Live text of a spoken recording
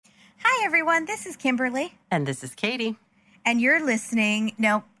Hi, everyone. This is Kimberly. And this is Katie. And you're listening.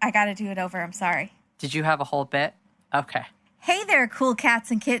 Nope, I got to do it over. I'm sorry. Did you have a whole bit? Okay. Hey there, cool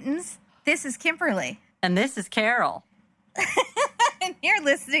cats and kittens. This is Kimberly. And this is Carol. And you're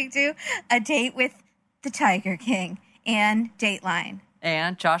listening to A Date with the Tiger King and Dateline.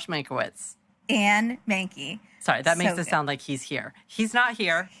 And Josh Mankiewicz. And Mankey. Sorry, that makes So it sound like he's here. He's not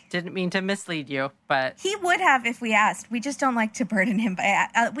here. Didn't mean to mislead you, but... He would have if we asked. We just don't like to burden him.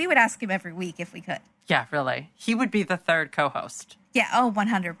 We would ask him every week if we could. Yeah, really. He would be the third co-host. Yeah,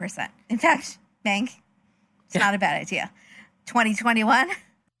 100%. In fact, Mank, it's not a bad idea. 2021.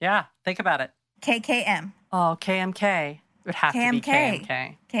 Yeah, think about it. KKM. Oh, KMK. It would have to be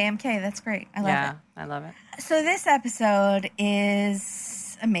KMK. KMK, that's great. I love it. Yeah, I love it. So this episode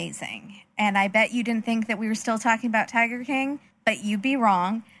is amazing. And I bet you didn't think that we were still talking about Tiger King, but you'd be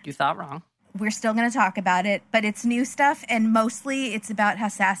wrong. You thought wrong. We're still going to talk about it, but it's new stuff, and mostly it's about how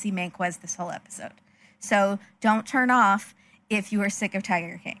sassy Mank was this whole episode. So don't turn off if you are sick of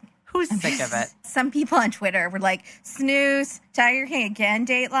Tiger King. Who's sick of it? Some people on Twitter were like, snooze, Tiger King again,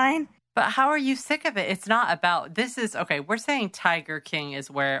 Dateline. But how are you sick of it? It's not about, we're saying Tiger King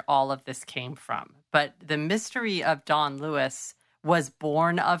is where all of this came from. But the mystery of Don Lewis was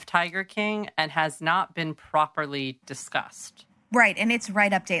born of Tiger King and has not been properly discussed. Right, and it's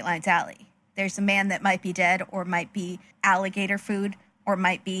right up Dateline's alley. There's a man that might be dead or might be alligator food or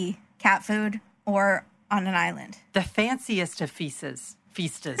might be cat food or on an island. The fanciest of feastuses.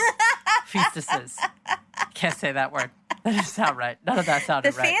 Can't say that word. That doesn't sound right. None of that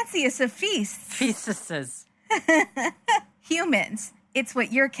sounded right. The fanciest of feasts. Feastuses. Humans. It's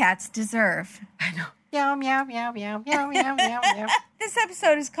what your cats deserve. I know. Meow, meow, meow, meow, meow, meow, meow, meow. This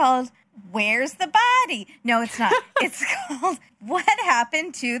episode is called Where's the Body? No, it's not. It's called What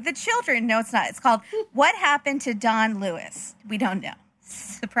Happened to the Children? No, it's not. It's called What Happened to Don Lewis? We don't know.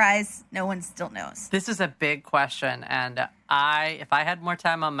 Surprise, no one still knows. This is a big question, and if I had more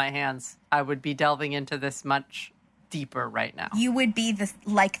time on my hands, I would be delving into this much deeper right now. You would be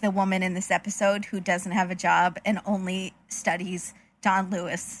like the woman in this episode who doesn't have a job and only studies Don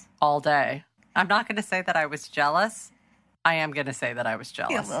Lewis. All day. I'm not going to say that I was jealous. I am going to say that I was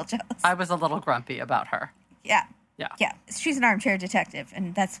jealous. You're a little jealous. I was a little grumpy about her. Yeah. Yeah. Yeah. She's an armchair detective,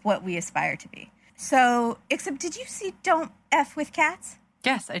 and that's what we aspire to be. So, except, did you see Don't F with Cats?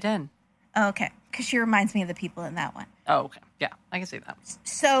 Yes, I did. Oh, okay. Because she reminds me of the people in that one. Oh, okay. Yeah, I can see that.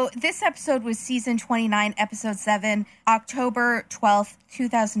 So this episode was season 29, episode 7, October 12th,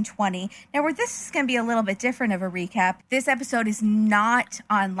 2020. Now, where this is going to be a little bit different of a recap, this episode is not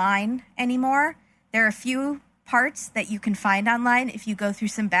online anymore. There are a few parts that you can find online if you go through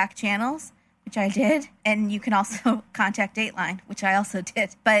some back channels, which I did. And you can also contact Dateline, which I also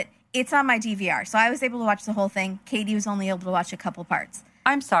did. But it's on my DVR, so I was able to watch the whole thing. Katie was only able to watch a couple parts.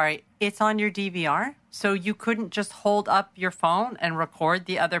 I'm sorry, it's on your DVR? So you couldn't just hold up your phone and record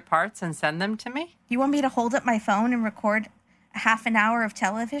the other parts and send them to me? You want me to hold up my phone and record a half an hour of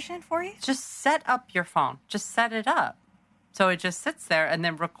television for you? Just set up your phone. Just set it up. So it just sits there and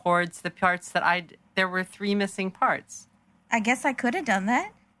then records the parts there were 3 missing parts. I guess I could have done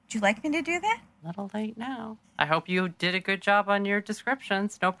that. Would you like me to do that? A little late now. I hope you did a good job on your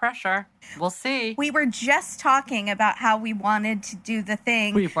descriptions. No pressure. We'll see. We were just talking about how we wanted to do the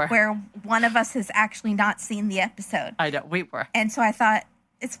thing where one of us has actually not seen the episode. I know, we were. And so I thought,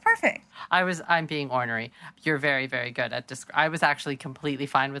 it's perfect. I'm being ornery. You're very, very good at I was actually completely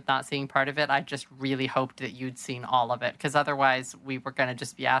fine with not seeing part of it. I just really hoped that you'd seen all of it, because otherwise we were going to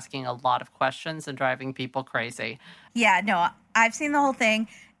just be asking a lot of questions and driving people crazy. Yeah, no, I've seen the whole thing.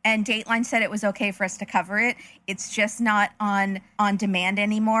 And Dateline said it was okay for us to cover it. It's just not on demand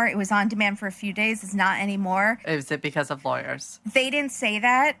anymore. It was on demand for a few days. It's not anymore. Is it because of lawyers? They didn't say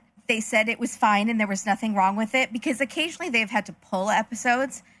that. They said it was fine and there was nothing wrong with it, because occasionally they've had to pull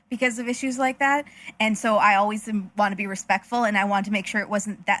episodes because of issues like that. And so I always want to be respectful, and I want to make sure it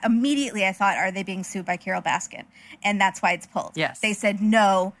wasn't that. Immediately I thought, are they being sued by Carol Baskin? And that's why it's pulled. Yes. They said,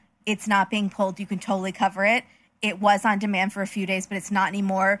 no, it's not being pulled. You can totally cover it. It was on demand for a few days, but it's not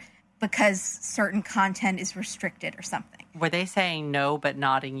anymore because certain content is restricted or something. Were they saying no but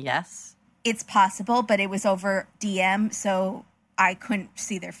nodding yes? It's possible, but it was over DM, so I couldn't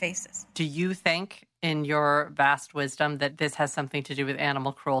see their faces. Do you think, in your vast wisdom, that this has something to do with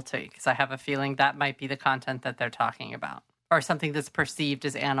animal cruelty? Because I have a feeling that might be the content that they're talking about, or something that's perceived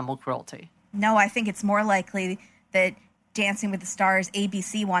as animal cruelty. No, I think it's more likely that Dancing with the Stars,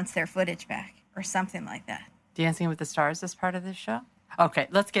 ABC wants their footage back or something like that. Dancing with the Stars is part of this show? Okay,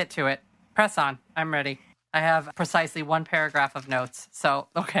 let's get to it. Press on. I'm ready. I have precisely one paragraph of notes. So,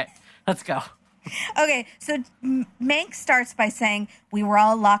 okay, let's go. Okay, so Mank starts by saying, we were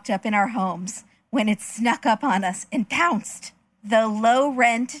all locked up in our homes when it snuck up on us and pounced. The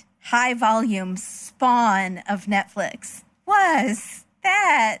low-rent, high-volume spawn of Netflix. Was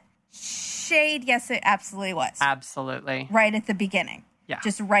that shade? Yes, it absolutely was. Absolutely. Right at the beginning. Yeah.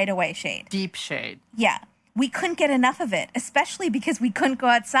 Just right away shade. Deep shade. Yeah. We couldn't get enough of it, especially because we couldn't go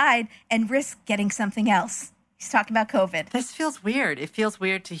outside and risk getting something else. He's talking about COVID. This feels weird. It feels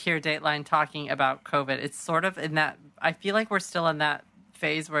weird to hear Dateline talking about COVID. It's sort of in that, I feel like we're still in that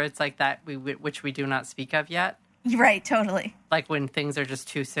phase where it's like that, which we do not speak of yet. Right, totally. Like when things are just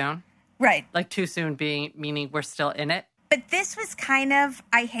too soon. Right. Like too soon meaning we're still in it. But this was kind of,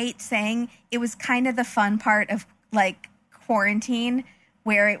 I hate saying, it was kind of the fun part of like quarantine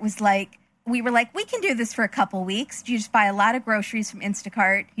where it was like, we were like, we can do this for a couple weeks. You just buy a lot of groceries from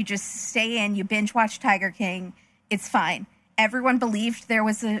Instacart. You just stay in, you binge watch Tiger King. It's fine. Everyone believed there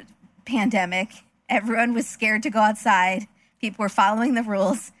was a pandemic. Everyone was scared to go outside. People were following the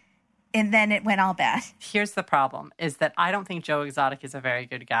rules. And then it went all bad. Here's the problem, is that I don't think Joe Exotic is a very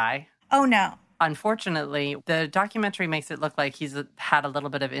good guy. Oh, no. Unfortunately, the documentary makes it look like he's had a little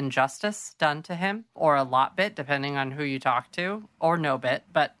bit of injustice done to him, or a lot bit, depending on who you talk to, or no bit.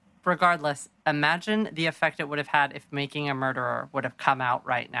 But regardless, imagine the effect it would have had if Making a Murderer would have come out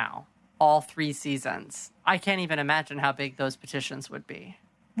right now. All 3 seasons. I can't even imagine how big those petitions would be.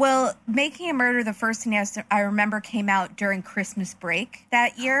 Well, Making a Murder, the first thing I remember came out during Christmas break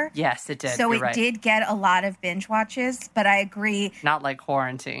that year. Yes, it did. So You're right. did get a lot of binge watches, but I agree. Not like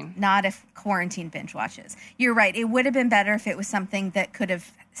quarantine. Not if quarantine binge watches. You're right. It would have been better if it was something that could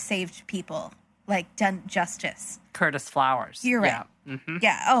have saved people, like done justice. Curtis Flowers. You're right. Yeah. Mm-hmm.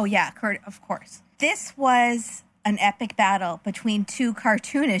 Yeah. Oh, yeah. Of course. This was an epic battle between 2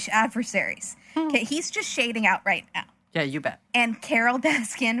 cartoonish adversaries. Okay, he's just shading out right now. Yeah, you bet. And Carol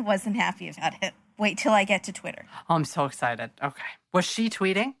Baskin wasn't happy about it. Wait till I get to Twitter. Oh, I'm so excited. Okay. Was she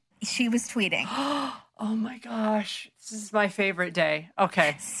tweeting? She was tweeting. Oh my gosh. This is my favorite day.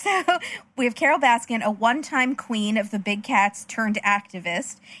 Okay. So we have Carol Baskin, a one-time queen of the big cats turned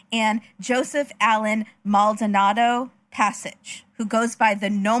activist, and Joseph Allen Maldonado Passage, who goes by the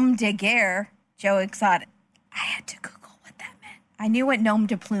nom de guerre, Joe Exotic. I had to Google what that meant. I knew what nom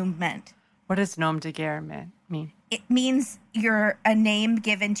de plume meant. What does nom de guerre mean? It means you're a name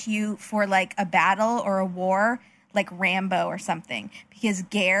given to you for like a battle or a war, like Rambo or something. Because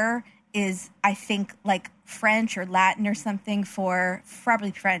guerre is, I think, like French or Latin or something for,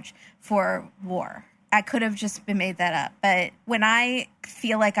 probably French, for war. I could have just been made that up. But when I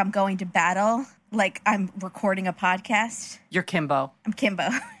feel like I'm going to battle, like I'm recording a podcast. You're Kimbo. I'm Kimbo.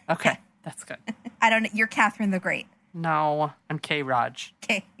 Okay, that's good. I don't know. You're Catherine the Great. No, I'm K-Raj.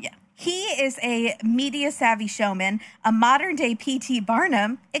 Okay, yeah. He is a media-savvy showman, a modern-day P.T.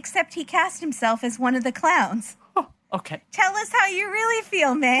 Barnum, except he cast himself as one of the clowns. Oh, okay. Tell us how you really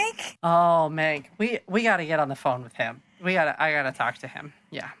feel, Meg. Oh, Meg, we got to get on the phone with him. I got to talk to him.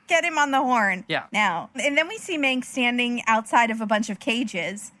 Yeah. Get him on the horn. Yeah. Now. And then we see Meg standing outside of a bunch of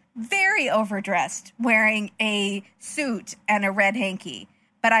cages, very overdressed, wearing a suit and a red hanky.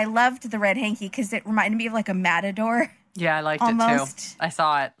 But I loved the red hanky because it reminded me of like a matador. Yeah, I liked Almost. it too. I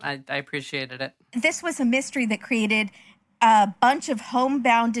saw it. I appreciated it. This was a mystery that created a bunch of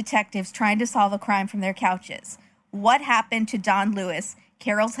homebound detectives trying to solve a crime from their couches. What happened to Don Lewis,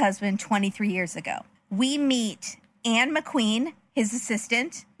 Carol's husband, 23 years ago? We meet Anne McQueen, his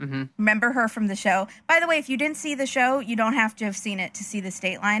assistant. Mm-hmm. Remember her from the show. By the way, if you didn't see the show, you don't have to have seen it to see the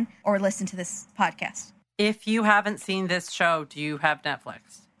Dateline or listen to this podcast. If you haven't seen this show, do you have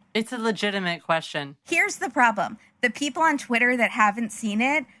Netflix? It's a legitimate question. Here's the problem. The people on Twitter that haven't seen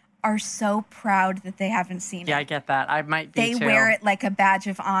it are so proud that they haven't seen it. Yeah, I get that. I might be They too. wear it like a badge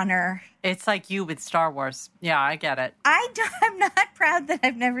of honor. It's like you with Star Wars. Yeah, I get it. I'm not proud that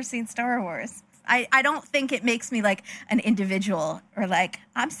I've never seen Star Wars. I don't think it makes me like an individual or like,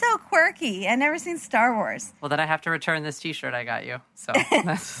 I'm so quirky. I've never seen Star Wars. Well, then I have to return this t-shirt I got you. So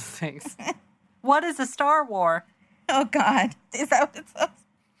that's thanks. What is a Star War? Oh, God. Is that what it says?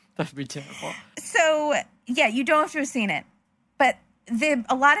 That'd be terrible. So, yeah, you don't have to have seen it. But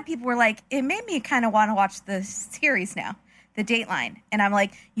a lot of people were like, it made me kind of want to watch the series now, the Dateline. And I'm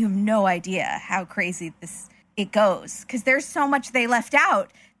like, you have no idea how crazy it goes. Because there's so much they left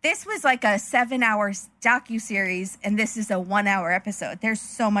out. This was like a 7-hour docuseries, and this is a 1-hour episode. There's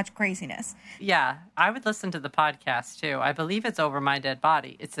so much craziness. Yeah, I would listen to the podcast, too. I believe it's Over My Dead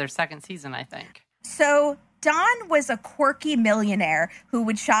Body. It's their 2nd season, I think. So Don was a quirky millionaire who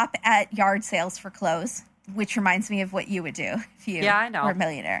would shop at yard sales for clothes, which reminds me of what you would do if you were a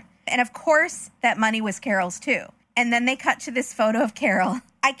millionaire. And, of course, that money was Carol's, too. And then they cut to this photo of Carol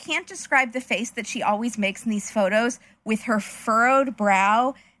I can't describe the face that she always makes in these photos with her furrowed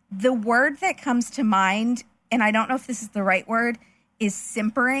brow. The word that comes to mind, and I don't know if this is the right word, is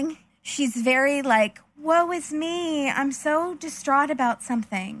simpering. She's very like, woe is me. I'm so distraught about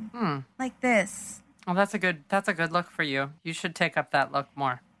something. Like this. Well, that's a good look for you. You should take up that look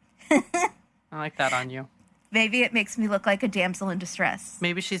more. I like that on you. Maybe it makes me look like a damsel in distress.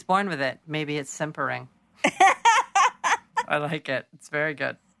 Maybe she's born with it. Maybe it's simpering. I like it. It's very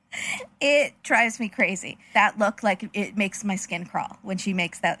good. It drives me crazy. That look, like, it makes my skin crawl when she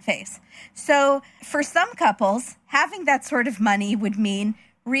makes that face. So for some couples, having that sort of money would mean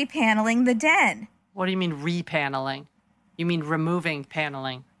repaneling the den. What do you mean repaneling? You mean removing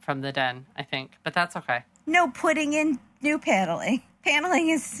paneling from the den, I think. But that's okay. No, putting in new paneling. Paneling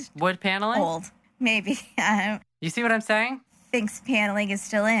is wood paneling? Old. Maybe. You see what I'm saying? Thinks paneling is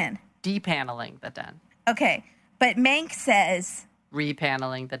still in. Depaneling the den. Okay. But Mank says...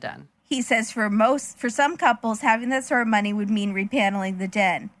 repaneling the den. He says for some couples, having that sort of money would mean repaneling the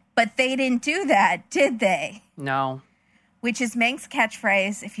den. But they didn't do that, did they? No. Which is Mank's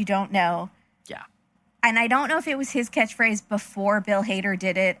catchphrase, if you don't know. Yeah. And I don't know if it was his catchphrase before Bill Hader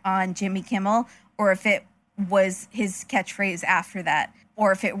did it on Jimmy Kimmel, or if it was his catchphrase after that,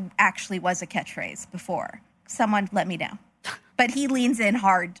 or if it actually was a catchphrase before. Someone let me know. But he leans in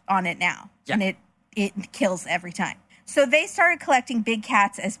hard on it now, and it kills every time. So they started collecting big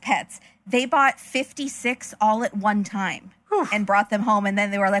cats as pets. They bought 56 all at one time and brought them home. And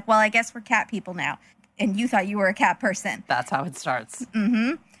then they were like, well, I guess we're cat people now. And you thought you were a cat person. That's how it starts.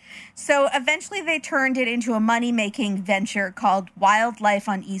 Mm-hmm. So eventually they turned it into a money-making venture called Wildlife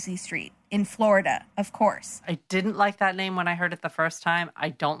on Easy Street in Florida, of course. I didn't like that name when I heard it the first time. I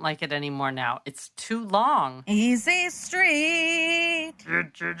don't like it anymore now. It's too long. Easy Street.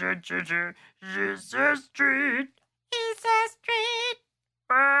 Easy Street. Easy Street,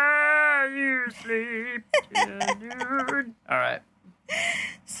 where you sleep till noon. All right.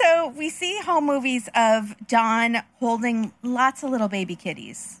 So we see home movies of Don holding lots of little baby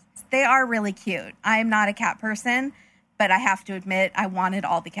kitties. They are really cute. I'm not a cat person, but I have to admit I wanted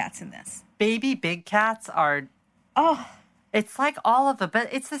all the cats in this. Baby big cats are... Oh. It's like all of them, but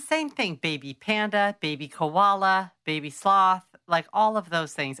it's the same thing. Baby panda, baby koala, baby sloth, like all of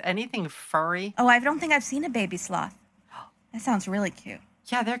those things. Anything furry. Oh, I don't think I've seen a baby sloth. That sounds really cute.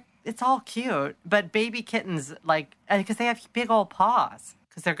 Yeah, it's all cute. But baby kittens, like, because they have big old paws,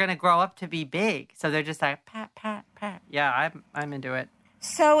 because they're going to grow up to be big. So they're just like, pat, pat, pat. Yeah, I'm into it.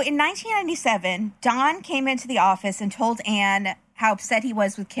 So in 1997, Don came into the office and told Anne how upset he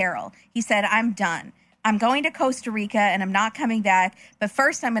was with Carol. He said, I'm done. I'm going to Costa Rica and I'm not coming back. But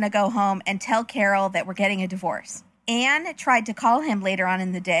first I'm going to go home and tell Carol that we're getting a divorce. Anne tried to call him later on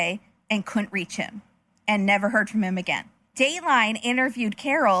in the day and couldn't reach him and never heard from him again. Dateline interviewed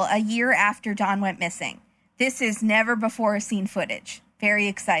Carol a year after Don went missing. This is never before seen footage. Very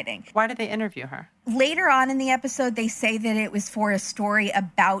exciting. Why did they interview her? Later on in the episode, they say that it was for a story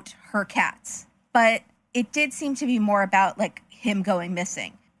about her cats. But it did seem to be more about, like, him going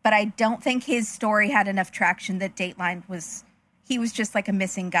missing. But I don't think his story had enough traction that Dateline was... He was just like a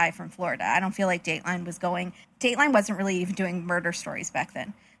missing guy from Florida. I don't feel like Dateline was going... Dateline wasn't really even doing murder stories back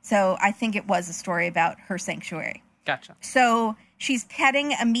then. So I think it was a story about her sanctuary. Gotcha. So she's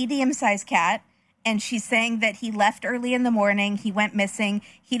petting a medium-sized cat, and she's saying that he left early in the morning. He went missing.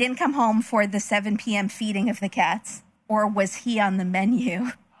 He didn't come home for the 7 p.m. feeding of the cats. Or was he on the menu?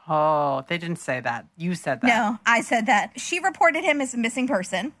 Oh, they didn't say that. You said that. No, I said that. She reported him as a missing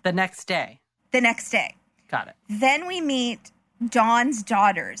person. The next day. The next day. Got it. Then we meet Dawn's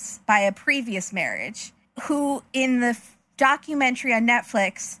daughters by a previous marriage, who in the documentary on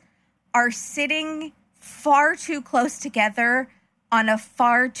Netflix are sitting far too close together on a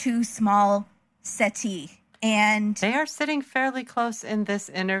far too small settee. And they are sitting fairly close in this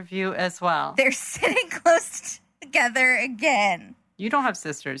interview as well. They're sitting close together again. You don't have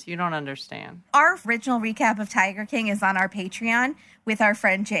sisters. You don't understand. Our original recap of Tiger King is on our Patreon with our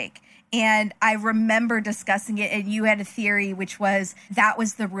friend Jake. And I remember discussing it, and you had a theory, which was that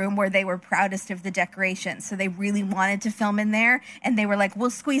was the room where they were proudest of the decorations. So they really wanted to film in there, and they were like, we'll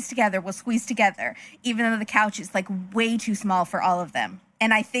squeeze together, even though the couch is like way too small for all of them.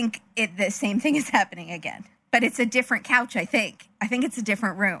 And I think the same thing is happening again. But it's a different couch, I think. I think it's a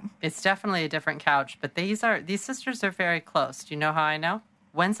different room. It's definitely a different couch, but these sisters are very close. Do you know how I know?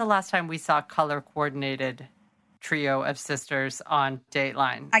 When's the last time we saw color-coordinated trio of sisters on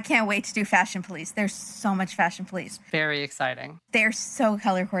Dateline? I can't wait to do Fashion Police. There's so much Fashion Police. Very exciting. They're so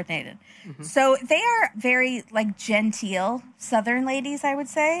color coordinated. Mm-hmm. So they are very like genteel Southern ladies, I would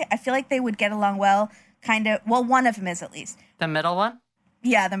say. I feel like they would get along well, kind of. Well, one of them is at least. The middle one?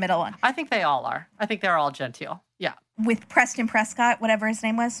 Yeah, the middle one. I think they all are. I think they're all genteel. Yeah. With Preston Prescott, whatever his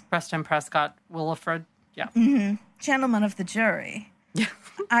name was. Preston Prescott Williford. Yeah. Gentlemen of the jury, Yeah.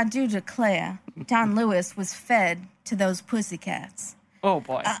 I do declare Don Lewis was fed to those pussycats. Oh,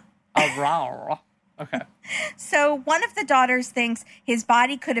 boy. Okay. So one of the daughters thinks his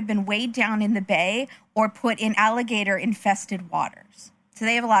body could have been weighed down in the bay or put in alligator-infested waters. So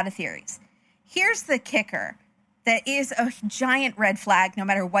they have a lot of theories. Here's the kicker that is a giant red flag no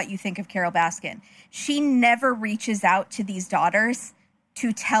matter what you think of Carol Baskin. She never reaches out to these daughters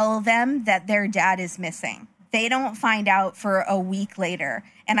to tell them that their dad is missing. They don't find out for a week later,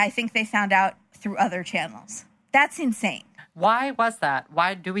 and I think they found out through other channels. That's insane. Why was that?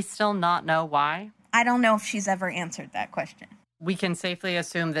 Why do we still not know why? I don't know if she's ever answered that question. We can safely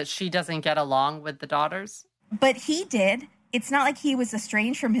assume that she doesn't get along with the daughters. But he did. It's not like he was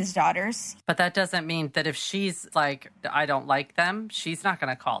estranged from his daughters. But that doesn't mean that if she's like, I don't like them, she's not going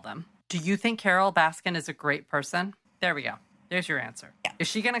to call them. Do you think Carol Baskin is a great person? There we go. There's your answer. Yeah. Is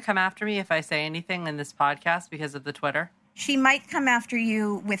she going to come after me if I say anything in this podcast because of the Twitter? She might come after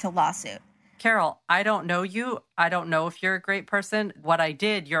you with a lawsuit. Carol, I don't know you. I don't know if you're a great person. What I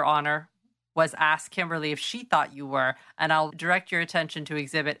did, Your Honor, was ask Kimberly if she thought you were, and I'll direct your attention to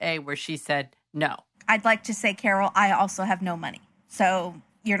Exhibit A where she said no. I'd like to say, Carol, I also have no money. So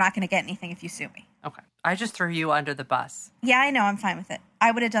you're not going to get anything if you sue me. Okay. I just threw you under the bus. Yeah, I know. I'm fine with it.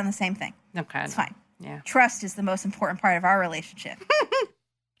 I would have done the same thing. Okay. It's fine. Yeah. Trust is the most important part of our relationship.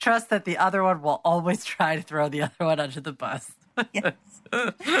 Trust that the other one will always try to throw the other one under the bus. Yes.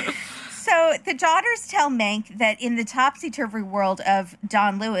 So the daughters tell Mank that in the topsy-turvy world of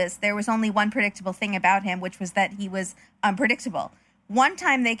Don Lewis, there was only one predictable thing about him, which was that he was unpredictable. One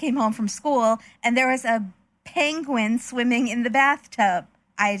time they came home from school and there was a penguin swimming in the bathtub.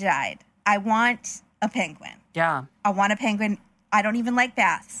 I died. I want a penguin. Yeah. I want a penguin. I don't even like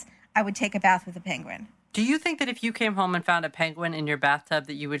baths. I would take a bath with a penguin. Do you think that if you came home and found a penguin in your bathtub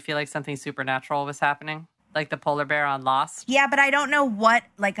that you would feel like something supernatural was happening? Like the polar bear on Lost? Yeah, but I don't know what,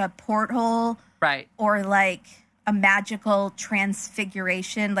 like a porthole. Right. Or like a magical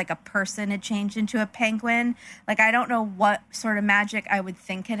transfiguration, like a person had changed into a penguin. Like, I don't know what sort of magic I would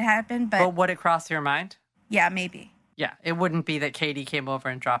think had happened, but would it cross your mind? Yeah, maybe. Yeah, it wouldn't be that Katie came over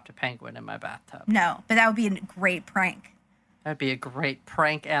and dropped a penguin in my bathtub. No, but that would be a great prank. That'd be a great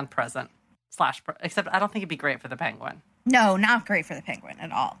prank and present. Except I don't think it'd be great for the penguin. No, not great for the penguin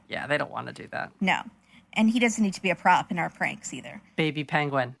at all. Yeah, they don't want to do that. No. And he doesn't need to be a prop in our pranks either. Baby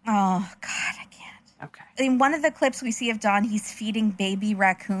penguin. Oh, God, I can't. Okay. In one of the clips we see of Don, he's feeding baby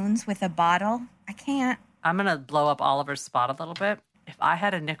raccoons with a bottle. I can't. I'm going to blow up Oliver's spot a little bit. If I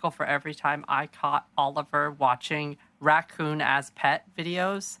had a nickel for every time I caught Oliver watching raccoon as pet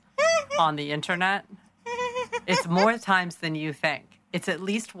videos on the internet, it's more times than you think. It's at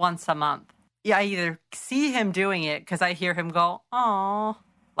least once a month. Yeah, I either see him doing it because I hear him go, "Aw,"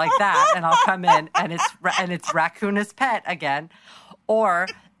 like that, and I'll come in and it's raccoon as pet again, or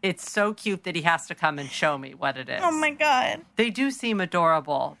it's so cute that he has to come and show me what it is. Oh my God. They do seem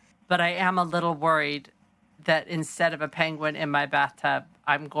adorable, but I am a little worried that instead of a penguin in my bathtub,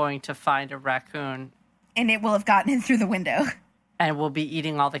 I'm going to find a raccoon. And it will have gotten in through the window. And we'll be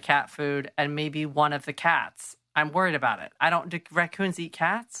eating all the cat food and maybe one of the cats. I'm worried about it. Do raccoons eat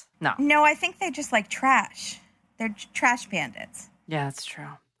cats? No. No, I think they just like trash. They're trash bandits. Yeah, that's true.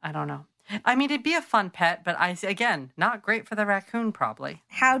 I don't know. I mean, it'd be a fun pet, but again, not great for the raccoon probably.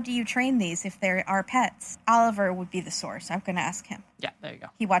 How do you train these if they are pets? Oliver would be the source. I'm going to ask him. Yeah, there you go.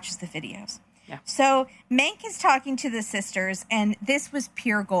 He watches the videos. Yeah. So Mank is talking to the sisters, and this was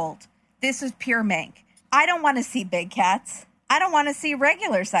pure gold. This was pure Mank. I don't want to see big cats. I don't want to see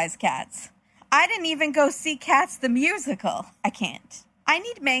regular-sized cats. I didn't even go see Cats the musical. I can't. I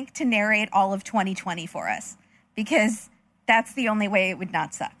need Mank to narrate all of 2020 for us, because that's the only way it would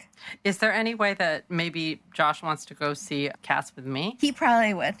not suck. Is there any way that maybe Josh wants to go see Cats with me? He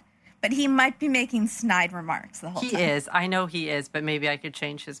probably would. But he might be making snide remarks the whole time. He is. I know he is, but maybe I could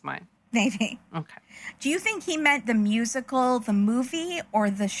change his mind. Maybe. Okay. Do you think he meant the musical, the movie, or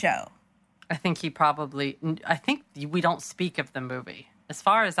the show? I think we don't speak of the movie. As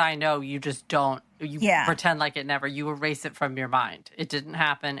far as I know, you just don't. You pretend like it never. You erase it from your mind. It didn't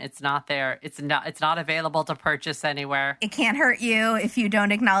happen. It's not there. It's not available to purchase anywhere. It can't hurt you if you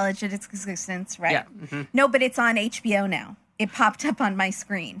don't acknowledge its existence, right? Yeah. Mm-hmm. No, but it's on HBO now. It popped up on my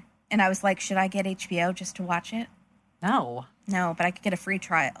screen. And I was like, should I get HBO just to watch it? No. No, but I could get a free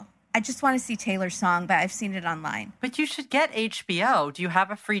trial. I just want to see Taylor's song, but I've seen it online. But you should get HBO. Do you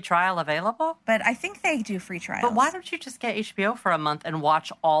have a free trial available? But I think they do free trials. But why don't you just get HBO for a month and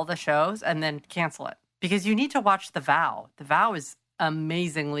watch all the shows and then cancel it? Because you need to watch The Vow. The Vow is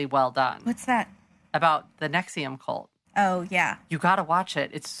amazingly well done. What's that? About the Nexium cult. Oh, yeah. You got to watch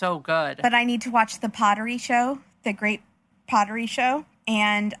it. It's so good. But I need to watch the pottery show, the Great Pottery Show,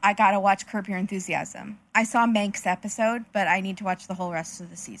 and I got to watch Curb Your Enthusiasm. I saw Manx episode, but I need to watch the whole rest of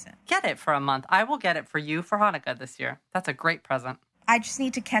the season. Get it for a month. I will get it for you for Hanukkah this year. That's a great present. I just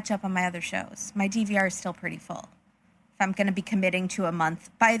need to catch up on my other shows. My DVR is still pretty full. If I'm going to be committing to a month,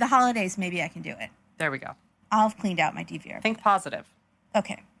 by the holidays, maybe I can do it. There we go. I'll have cleaned out my DVR. Think positive.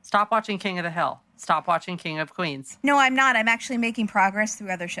 Okay. Stop watching King of the Hill. Stop watching King of Queens. No, I'm not. I'm actually making progress through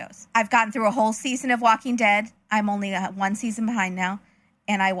other shows. I've gotten through a whole season of Walking Dead. I'm only one season behind now.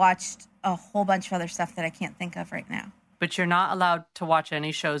 And I watched a whole bunch of other stuff that I can't think of right now. But you're not allowed to watch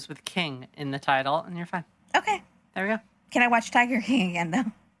any shows with King in the title, and you're fine. Okay. There we go. Can I watch Tiger King again,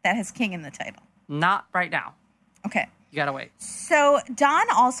 though? That has King in the title. Not right now. Okay. You gotta wait. So Don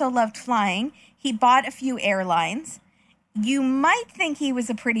also loved flying. He bought a few airlines. You might think he was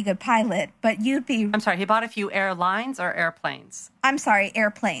a pretty good pilot, but you'd be... I'm sorry, he bought a few airlines or airplanes? I'm sorry,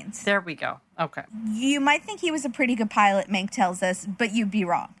 airplanes. There we go. Okay. You might think he was a pretty good pilot, Mank tells us, but you'd be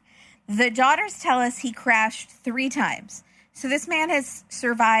wrong. The daughters tell us he crashed 3 times. So this man has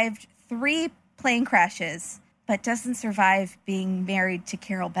survived 3 plane crashes, but doesn't survive being married to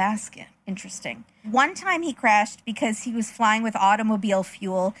Carol Baskin. Interesting. One time he crashed because he was flying with automobile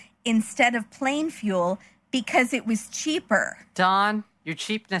fuel instead of plane fuel because it was cheaper. Don, your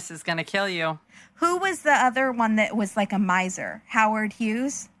cheapness is going to kill you. Who was the other one that was like a miser? Howard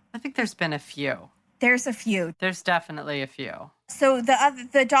Hughes? I think there's been a few. There's a few. There's definitely a few. So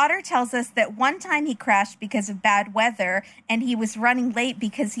the daughter tells us that one time he crashed because of bad weather and he was running late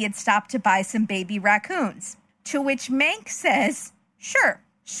because he had stopped to buy some baby raccoons. To which Mank says, sure,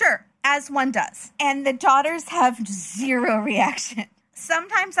 as one does. And the daughters have 0 reaction.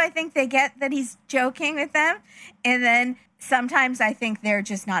 Sometimes I think they get that he's joking with them, and then sometimes I think they're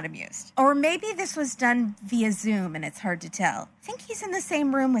just not amused. Or maybe this was done via Zoom and it's hard to tell. I think he's in the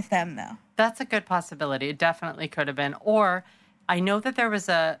same room with them, though. That's a good possibility. It definitely could have been. Or I know that there was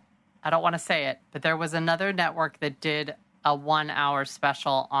I don't want to say it, but there was another network that did a 1-hour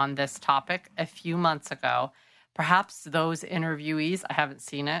special on this topic a few months ago. Perhaps those interviewees, I haven't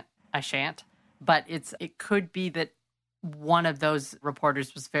seen it, I shan't, but it could be that one of those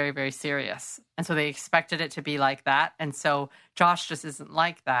reporters was very, very serious. And so they expected it to be like that. And so Josh just isn't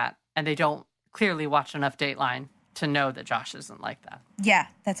like that. And they don't clearly watch enough Dateline to know that Josh isn't like that. Yeah,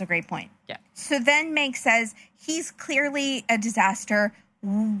 that's a great point. Yeah. So then Mank says, he's clearly a disaster.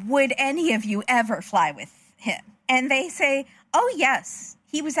 Would any of you ever fly with him? And they say, oh, yes,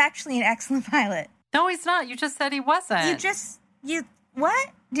 he was actually an excellent pilot. No, he's not. You just said he wasn't. What?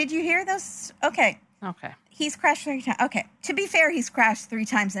 Did you hear those? Okay. He's crashed 3 times. Okay. To be fair, he's crashed 3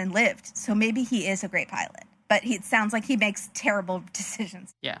 times and lived. So maybe he is a great pilot. But it sounds like he makes terrible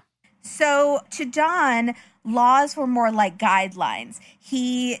decisions. Yeah. So to Don, laws were more like guidelines.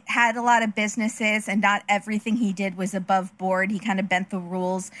 He had a lot of businesses and not everything he did was above board. He kind of bent the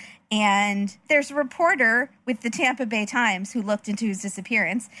rules. And there's a reporter with the Tampa Bay Times who looked into his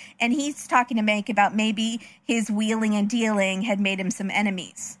disappearance. And he's talking to Mank about maybe his wheeling and dealing had made him some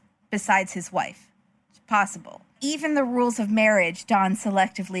enemies besides his wife. It's possible. Even the rules of marriage, Don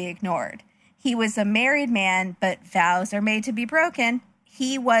selectively ignored. He was a married man, but vows are made to be broken.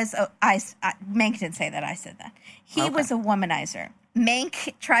 He was, Mank didn't say that, I said that. He was a womanizer.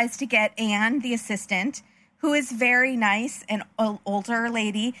 Mank tries to get Anne, the assistant, who is very nice, an older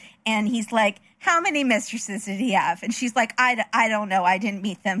lady, and he's like, how many mistresses did he have? And she's like, I don't know, I didn't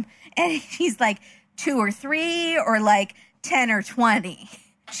meet them. And he's like, 2 or 3, or like 10 or 20.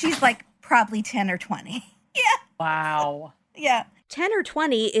 She's like, probably 10 or 20. Yeah. Wow. Yeah. 10 or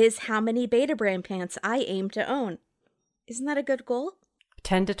 20 is how many Beta brand pants I aim to own. Isn't that a good goal?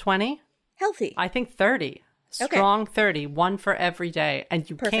 10 to 20? Healthy. I think 30. Strong 30, one for every day. And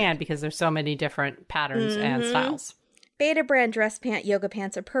you can because there's so many different patterns and styles. Beta brand dress pant yoga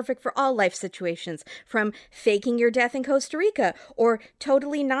pants are perfect for all life situations, from faking your death in Costa Rica or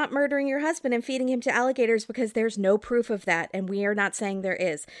totally not murdering your husband and feeding him to alligators because there's no proof of that, and we are not saying there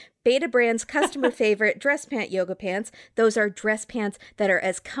is. Beta brand's customer favorite dress pant yoga pants, those are dress pants that are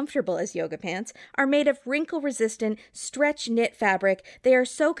as comfortable as yoga pants, are made of wrinkle-resistant stretch knit fabric. They are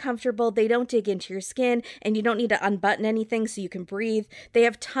so comfortable they don't dig into your skin, and you don't need to unbutton anything so you can breathe. They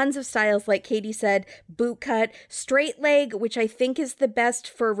have tons of styles, like Katie said, boot cut, straight leg, which I think is the best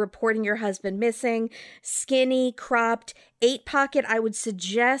for reporting your husband missing, skinny, cropped, 8-pocket I would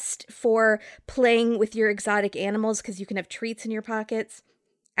suggest for playing with your exotic animals because you can have treats in your pockets.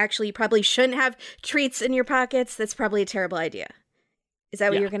 Actually, you probably shouldn't have treats in your pockets. That's probably a terrible idea. Is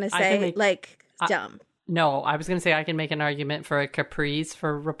that what you're going to say? Dumb. No, I was going to say I can make an argument for a capris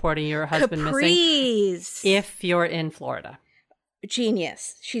for reporting your husband Capris. missing if you're in Florida.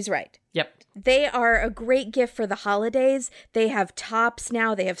 Genius. She's right. Yep. They are a great gift for the holidays. They have tops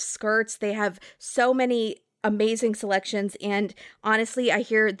now. They have skirts. They have so many amazing selections. And honestly, I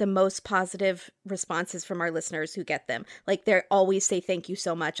hear the most positive responses from our listeners who get them. Like, they always say, thank you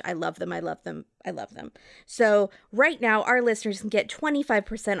so much. I love them. I love them. I love them. So right now, our listeners can get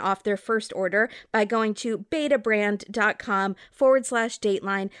 25% off their first order by going to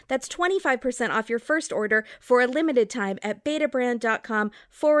betabrand.com/Dateline. That's 25% off your first order for a limited time at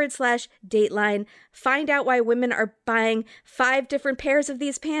betabrand.com/Dateline. Find out why women are buying 5 different pairs of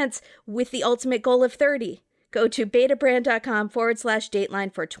these pants with the ultimate goal of 30. Go to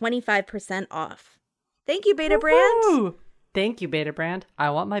betabrand.com/Dateline for 25% off. Thank you, Beta Brand. Woo-hoo! Thank you, Beta Brand. I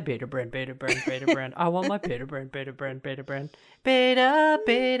want my Beta Brand, Beta Brand, Beta Brand. I want my Beta Brand, Beta Brand, Beta Brand. Beta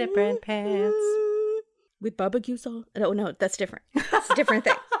Brand pants. With barbecue sauce? No, that's different. It's a different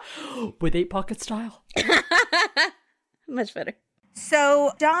thing. With 8-pocket style. Much better.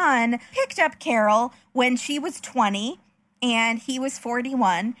 So Don picked up Carol when she was 20 and he was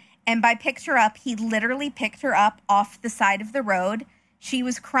 41. And by picked her up, he literally picked her up off the side of the road. She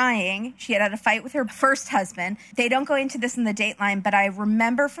was crying. She had a fight with her first husband. They don't go into this in the Dateline, but I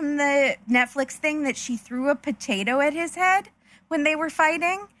remember from the Netflix thing that she threw a potato at his head when they were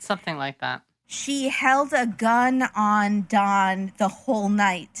fighting. Something like that. She held a gun on Don the whole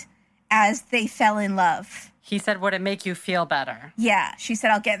night as they fell in love. He said, would it make you feel better? Yeah. She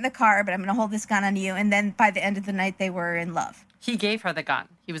said, I'll get in the car, but I'm going to hold this gun on you. And then by the end of the night, they were in love. He gave her the gun.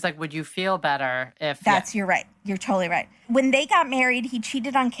 He was like, would you feel better if... You're right. You're totally right. When they got married, he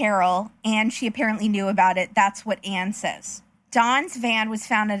cheated on Carol, and she apparently knew about it. That's what Anne says. Don's van was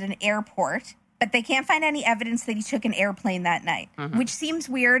found at an airport, but they can't find any evidence that he took an airplane that night, which seems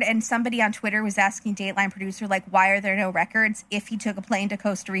weird. And somebody on Twitter was asking Dateline producer, like, why are there no records? If he took a plane to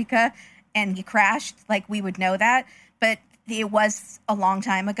Costa Rica and he crashed, like, we would know that. But it was a long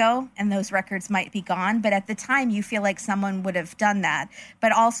time ago, and those records might be gone. But at the time, you feel like someone would have done that.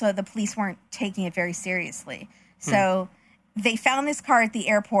 But also, the police weren't taking it very seriously. So they found this car at the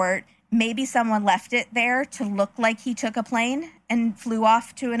airport. Maybe someone left it there to look like he took a plane and flew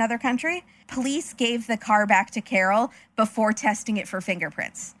off to another country. Police gave the car back to Carol before testing it for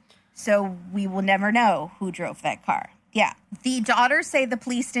fingerprints. So we will never know who drove that car. Yeah. The daughters say the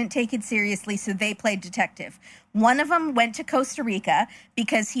police didn't take it seriously, so they played detective. One of them went to Costa Rica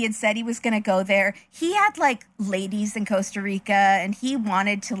because he had said he was going to go there. He had, like, ladies in Costa Rica, and he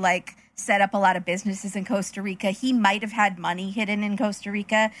wanted to, like, set up a lot of businesses in Costa Rica. He might have had money hidden in Costa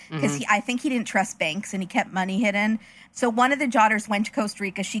Rica because I think he didn't trust banks, and he kept money hidden. So one of the daughters went to Costa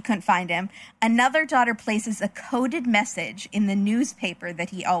Rica. She couldn't find him. Another daughter places a coded message in the newspaper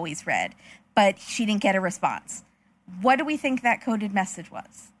that he always read, but she didn't get a response. What do we think that coded message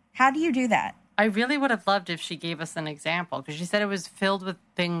was? How do you do that? I really would have loved if she gave us an example, because she said it was filled with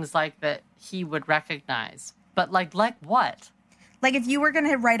things like that he would recognize. But like what? Like, if you were going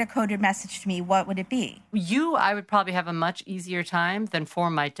to write a coded message to me, what would it be? I would probably have a much easier time than for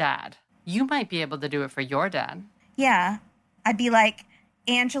my dad. You might be able to do it for your dad. Yeah. I'd be like,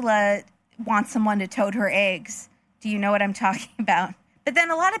 Angela wants someone to tote her eggs. Do you know what I'm talking about? But then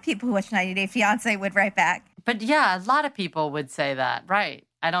a lot of people who watch 90 Day Fiancé would write back. But yeah, a lot of people would say that. Right.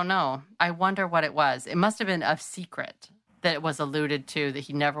 I don't know. I wonder what it was. It must have been a secret that it was alluded to that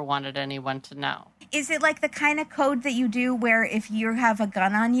he never wanted anyone to know. Is it like the kind of code that you do where if you have a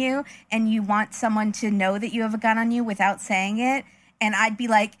gun on you and you want someone to know that you have a gun on you without saying it? And I'd be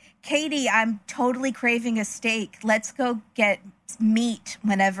like, Katie, I'm totally craving a steak. Let's go get meat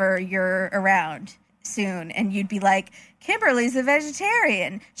whenever you're around soon. And you'd be like, Kimberly's a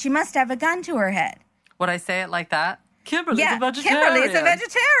vegetarian. She must have a gun to her head. Would I say it like that? Kimberly's a vegetarian. Kimberly's a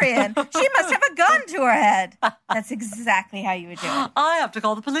vegetarian. She must have a gun to her head. That's exactly how you would do it. I have to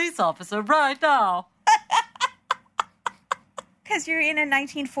call the police officer right now. Because you're in a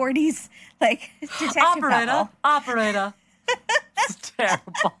 1940s, like, detective novel. Operator. It's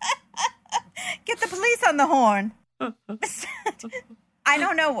terrible. Get the police on the horn. I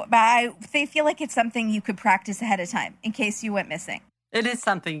don't know, but they feel like it's something you could practice ahead of time in case you went missing. It is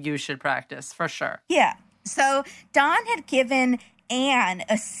something you should practice, for sure. Yeah. So Don had given Anne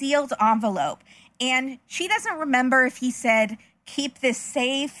a sealed envelope, and she doesn't remember if he said, keep this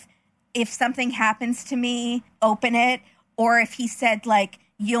safe. If something happens to me, open it. Or if he said, like,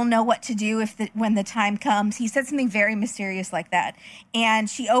 you'll know what to do when the time comes. He said something very mysterious like that. And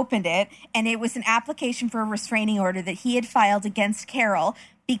she opened it, and it was an application for a restraining order that he had filed against Carol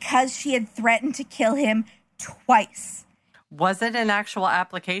because she had threatened to kill him twice. Was it an actual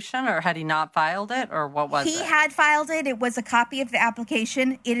application, or had he not filed it, or what was it? He had filed it. It was a copy of the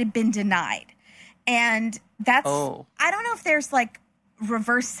application. It had been denied. And that's, I don't know if there's like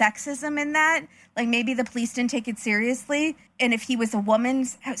reverse sexism in that. Like maybe the police didn't take it seriously. And if he was a woman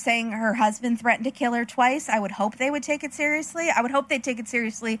saying her husband threatened to kill her twice, I would hope they would take it seriously. I would hope they'd take it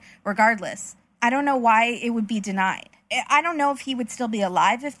seriously regardless. I don't know why it would be denied. I don't know if he would still be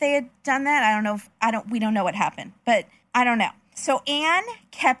alive if they had done that. I don't know we don't know what happened, but I don't know. So Anne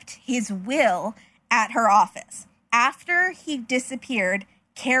kept his will at her office. After he disappeared,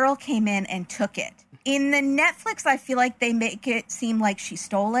 Carol came in and took it. In the Netflix, I feel like they make it seem like she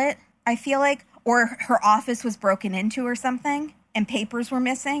stole it. I feel like, or her office was broken into or something and papers were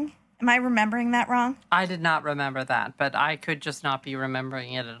missing. Am I remembering that wrong? I did not remember that, but I could just not be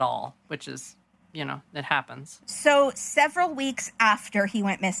remembering it at all, which is, it happens. So several weeks after he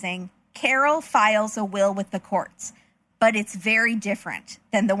went missing, Carol files a will with the courts, but it's very different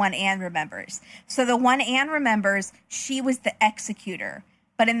than the one Anne remembers. So the one Anne remembers, she was the executor.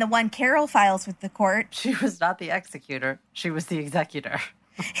 But in the one Carol files with the court... She was not the executor. She was the executor.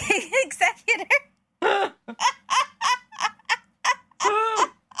 Executor?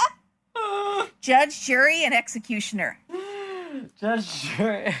 Judge, jury, and executioner.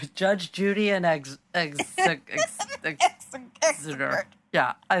 Judge, Judy, and executor.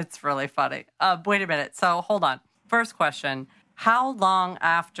 Yeah, it's really funny. Wait a minute. So hold on. First question. How long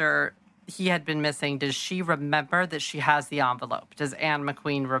after he had been missing does she remember that she has the envelope? Does Anne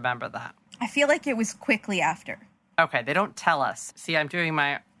McQueen remember that? I feel like it was quickly after. Okay, they don't tell us. See, I'm doing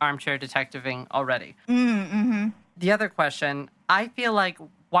my armchair detectiving already. Mm-hmm. The other question, I feel like,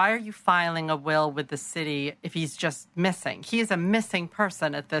 why are you filing a will with the city if he's just missing? He is a missing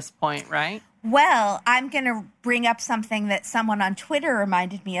person at this point, right? Well, I'm going to bring up something that someone on Twitter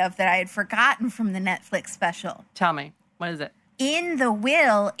reminded me of that I had forgotten from the Netflix special. Tell me, what is it? In the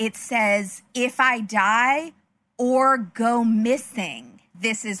will, it says, if I die or go missing,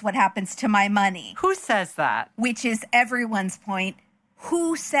 this is what happens to my money. Who says that? Which is everyone's point.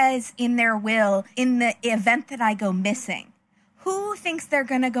 Who says in their will, in the event that I go missing? Who thinks they're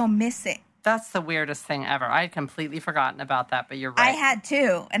going to go missing? That's the weirdest thing ever. I had completely forgotten about that, but you're right. I had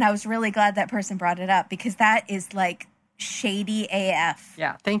too, and I was really glad that person brought it up because that is like shady AF.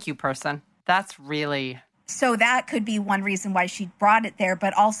 Yeah, thank you, person. That's really... So that could be one reason why she brought it there,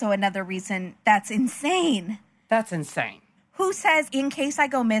 but also another reason that's insane. That's insane. Who says, in case I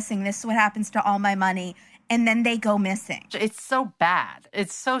go missing, this is what happens to all my money, and then they go missing? It's so bad.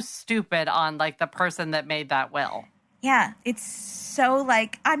 It's so stupid on, like, the person that made that will. Yeah, it's so,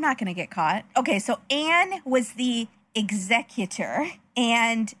 like, I'm not going to get caught. Okay, so Anne was the executor,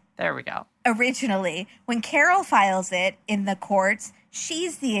 and... There we go. Originally, when Carol files it in the courts,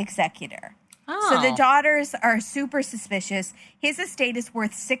 she's the executor. Oh. So the daughters are super suspicious. His estate is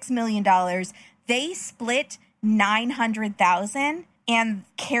worth $6 million. They split $900,000, and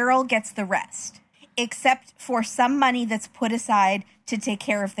Carol gets the rest, except for some money that's put aside to take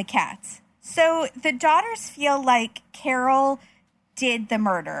care of the cats. So the daughters feel like Carol did the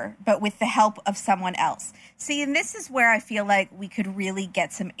murder, but with the help of someone else. See, and this is where I feel like we could really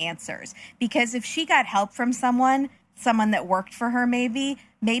get some answers. Because if she got help from someone that worked for her maybe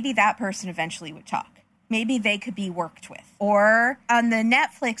that person eventually would talk. Maybe they could be worked with. Or on the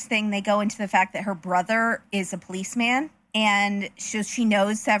Netflix thing, they go into the fact that her brother is a policeman, and she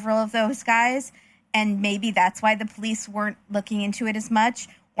knows several of those guys, and maybe that's why the police weren't looking into it as much,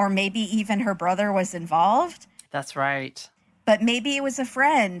 or maybe even her brother was involved. That's right. But maybe it was a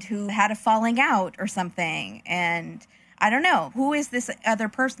friend who had a falling out or something, and I don't know. Who is this other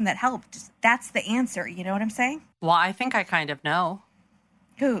person that helped? That's the answer. You know what I'm saying? Well, I think I kind of know.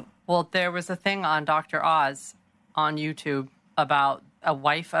 Who? Well, there was a thing on Dr. Oz on YouTube about a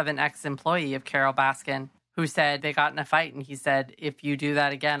wife of an ex-employee of Carol Baskin who said they got in a fight, and he said, if you do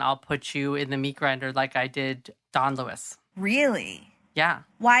that again, I'll put you in the meat grinder like I did Don Lewis. Really? Yeah.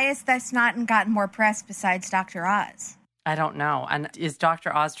 Why has this not gotten more press besides Dr. Oz? I don't know. And is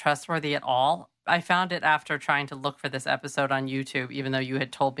Dr. Oz trustworthy at all? I found it after trying to look for this episode on YouTube, even though you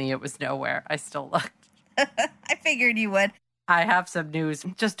had told me it was nowhere. I still looked. I figured you would. I have some news.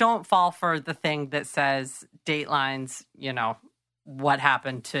 Just don't fall for the thing that says Datelines, what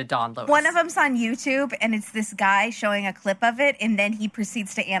happened to Don Lewis. One of them's on YouTube, and it's this guy showing a clip of it, and then he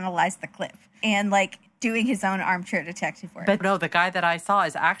proceeds to analyze the clip and, doing his own armchair detective work. But no, the guy that I saw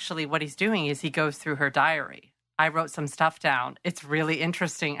is actually what he's doing is he goes through her diary. I wrote some stuff down. It's really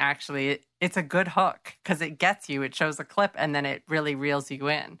interesting, actually. It's a good hook because it gets you. It shows a clip, and then it really reels you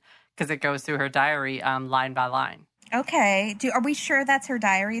in because it goes through her diary line by line. Okay. Are we sure that's her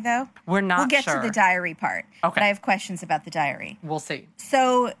diary, though? We're not sure. We'll get to the diary part. Okay. But I have questions about the diary. We'll see.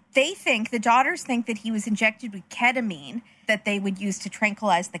 So the daughters think that he was injected with ketamine that they would use to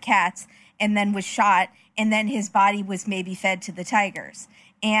tranquilize the cats and then was shot, and then his body was maybe fed to the tigers.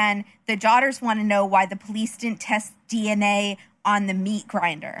 And the daughters want to know why the police didn't test DNA on the meat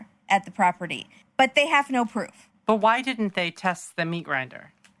grinder at the property. But they have no proof. But why didn't they test the meat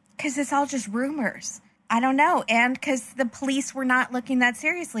grinder? Because it's all just rumors. I don't know. And because the police were not looking that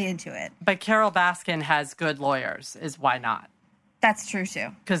seriously into it. But Carol Baskin has good lawyers, is why not? That's true, too.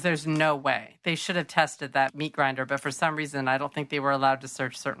 Because there's no way. They should have tested that meat grinder, but for some reason, I don't think they were allowed to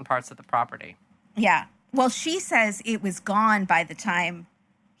search certain parts of the property. Yeah. Well, she says it was gone by the time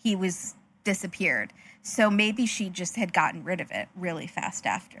he was disappeared. So maybe she just had gotten rid of it really fast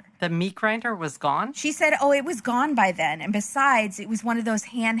after. The meat grinder was gone? She said, it was gone by then. And besides, it was one of those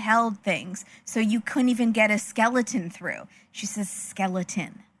handheld things, so you couldn't even get a skeleton through. She says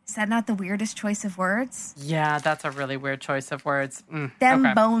skeleton. Is that not the weirdest choice of words? Yeah, that's a really weird choice of words.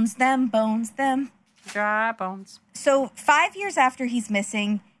 Them bones, them. Dry bones. So 5 years after he's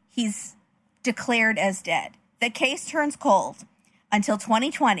missing, he's declared as dead. The case turns cold until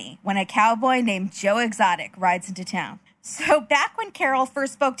 2020, when a cowboy named Joe Exotic rides into town. So back when Carol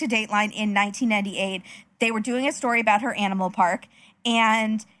first spoke to Dateline in 1998, they were doing a story about her animal park,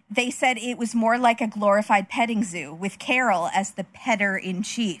 and they said it was more like a glorified petting zoo with Carol as the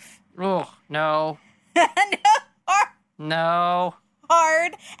petter-in-chief. Oh, no. No.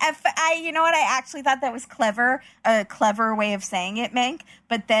 Hard. You know what? I actually thought that was clever, a clever way of saying it, Mank.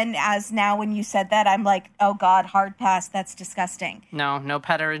 But then when you said that, I'm like, oh God, hard pass. That's disgusting. No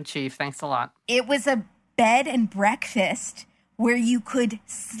petter-in-chief. Thanks a lot. It was a bed and breakfast where you could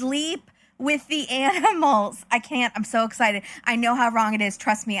sleep with the animals. I can't. I'm so excited. I know how wrong it is.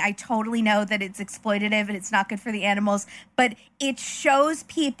 Trust me. I totally know that it's exploitative and it's not good for the animals, but it shows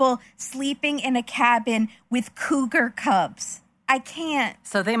people sleeping in a cabin with cougar cubs. I can't.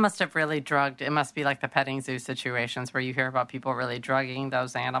 So they must have really drugged. It must be like the petting zoo situations where you hear about people really drugging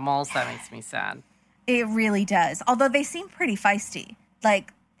those animals. That makes me sad. It really does. Although they seem pretty feisty.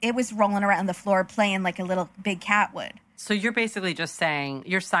 Like, it was rolling around the floor playing like a little big cat would. So you're basically just saying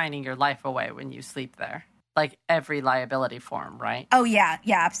you're signing your life away when you sleep there. Like every liability form, right? Oh, yeah.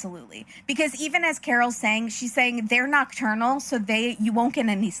 Yeah, absolutely. Because even as Carol's saying, she's saying they're nocturnal, so you won't get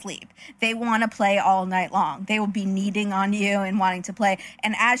any sleep. They want to play all night long. They will be kneading on you and wanting to play.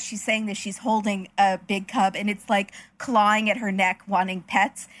 And as she's saying this, she's holding a big cub, and it's like clawing at her neck, wanting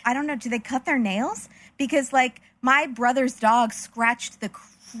pets. I don't know. Do they cut their nails? Because, like, my brother's dog scratched the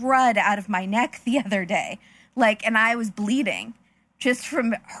crud out of my neck the other day. Like, and I was bleeding just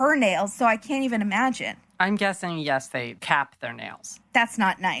from her nails, so I can't even imagine. I'm guessing, yes, they cap their nails. That's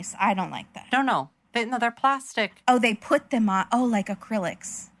not nice. I don't like that. No. They're plastic. Oh, they put them on. Oh, like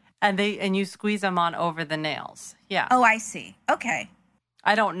acrylics. And you squeeze them on over the nails. Yeah. Oh, I see. Okay.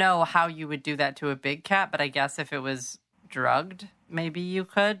 I don't know how you would do that to a big cat, but I guess if it was drugged, maybe you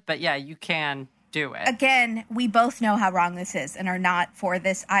could. But yeah, you can do it. Again, we both know how wrong this is and are not for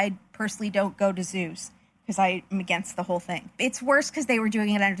this. I personally don't go to zoos because I am against the whole thing. It's worse because they were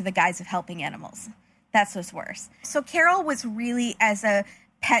doing it under the guise of helping animals. That's what's worse. So Carol was really, as a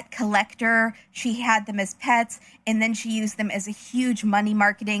pet collector, she had them as pets, and then she used them as a huge money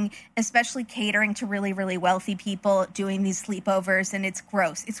marketing, especially catering to really, really wealthy people doing these sleepovers, and it's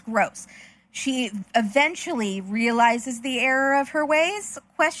gross. It's gross. She eventually realizes the error of her ways, ?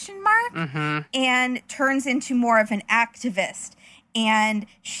 And turns into more of an activist. And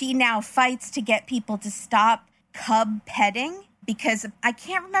she now fights to get people to stop cub petting, because I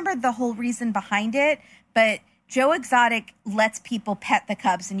can't remember the whole reason behind it, but Joe Exotic lets people pet the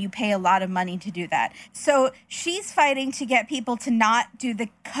cubs, and you pay a lot of money to do that. So she's fighting to get people to not do the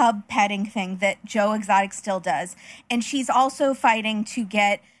cub petting thing that Joe Exotic still does. And she's also fighting to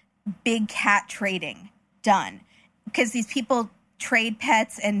get big cat trading done, because these people trade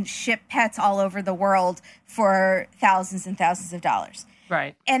pets and ship pets all over the world for thousands and thousands of dollars.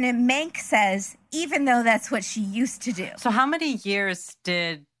 Right. And Mank says, even though that's what she used to do. So how many years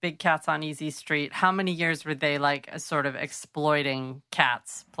did Big Cats on Easy Street, how many years were they like sort of exploiting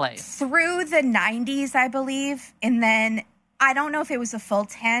cats place? Through the 90s, I believe. And then I don't know if it was a full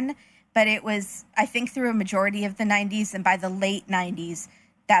 10, but it was, I think, through a majority of the 90s. And by the late 90s,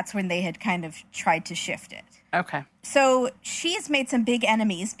 that's when they had kind of tried to shift it. Okay. So she has made some big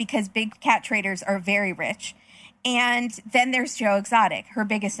enemies because big cat traders are very rich. And then there's Joe Exotic, her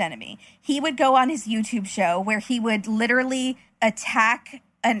biggest enemy. He would go on his YouTube show where he would literally attack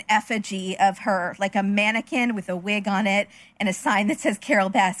an effigy of her, like a mannequin with a wig on it and a sign that says Carol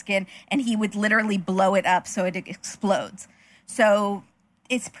Baskin, and he would literally blow it up so it explodes. So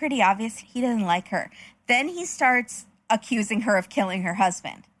it's pretty obvious he doesn't like her. Then he starts accusing her of killing her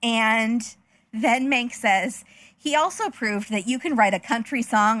husband. And then Mank says, he also proved that you can write a country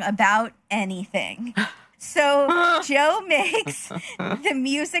song about anything. So Joe makes the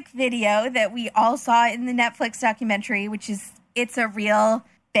music video that we all saw in the Netflix documentary, which is, it's a real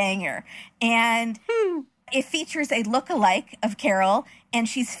banger. And it features a look-alike of Carol, and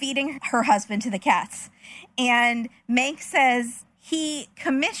she's feeding her husband to the cats. And Mank says he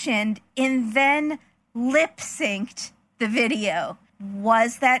commissioned and then lip-synced the video.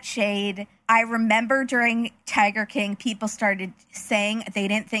 Was that shade? I remember during Tiger King, people started saying they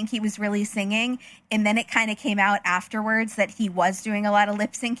didn't think he was really singing. And then it kind of came out afterwards that he was doing a lot of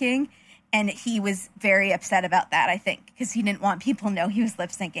lip syncing. And he was very upset about that, I think, because he didn't want people to know he was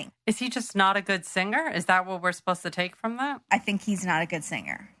lip syncing. Is he just not a good singer? Is that what we're supposed to take from that? I think he's not a good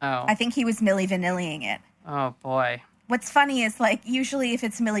singer. Oh. I think he was Milli Vanilli-ing it. Oh, boy. What's funny is, like, usually if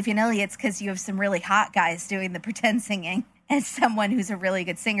it's Milli Vanilli, it's because you have some really hot guys doing the pretend singing and someone who's a really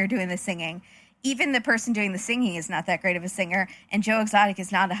good singer doing the singing. Even the person doing the singing is not that great of a singer, and Joe Exotic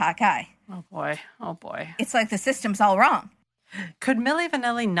is not a hot guy. Oh, boy. Oh, boy. It's like the system's all wrong. Could Milli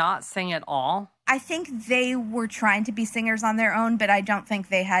Vanilli not sing at all? I think they were trying to be singers on their own, but I don't think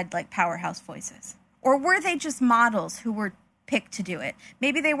they had, like, powerhouse voices. Or were they just models who were picked to do it?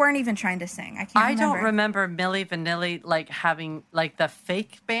 Maybe they weren't even trying to sing. I don't remember Milli Vanilli, like, having, like, the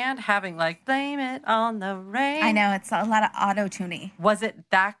fake band having, like, Blame It on the Rain. I know, it's a lot of auto-tuning. Was it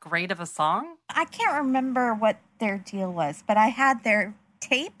that great of a song? I can't remember what their deal was, but I had their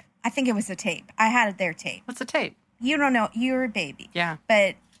tape. I think it was a tape. I had their tape. What's a tape? You don't know. You're a baby. Yeah.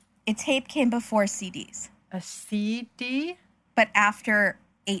 But a tape came before CDs. A CD? But after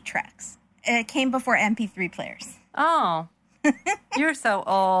 8 tracks. It came before MP3 players. Oh. You're so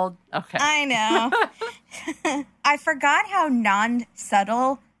old. Okay. I know. I forgot how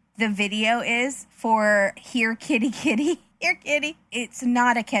non-subtle the video is for Here Kitty Kitty. Here Kitty. It's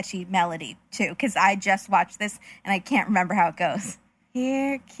not a catchy melody, too, because I just watched this and I can't remember how it goes.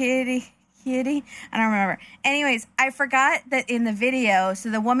 Here Kitty Kitty. I don't remember. Anyways, I forgot that in the video,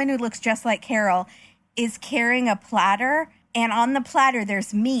 so the woman who looks just like Carol is carrying a platter, and on the platter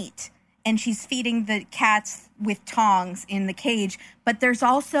there's meat, and she's feeding the cats with tongs in the cage, but there's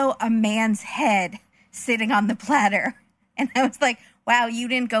also a man's head sitting on the platter. And I was like, wow, you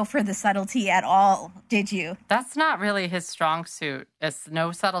didn't go for the subtlety at all, did you? That's not really his strong suit. It's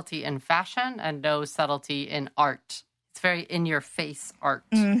no subtlety in fashion and no subtlety in art. It's very in-your-face art.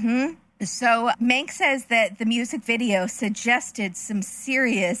 Mm-hmm. So Mank says that the music video suggested some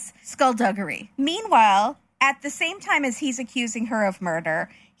serious skullduggery. Meanwhile, at the same time as he's accusing her of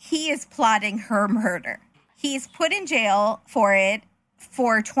murder, he is plotting her murder. He's put in jail for it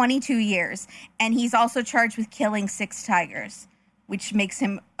for 22 years, and he's also charged with killing 6 tigers, which makes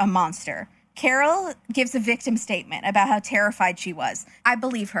him a monster. Carol gives a victim statement about how terrified she was. I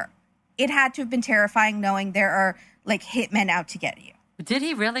believe her. It had to have been terrifying knowing there are, like, hitmen out to get you. Did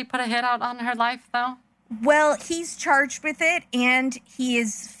he really put a hit out on her life, though? Well, he's charged with it, and he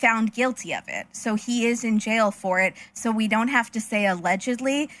is found guilty of it. So he is in jail for it. So we don't have to say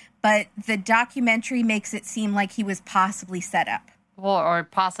allegedly, but the documentary makes it seem like he was possibly set up. Well, or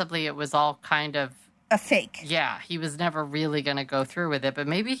possibly it was all kind of a fake. Yeah, he was never really going to go through with it, but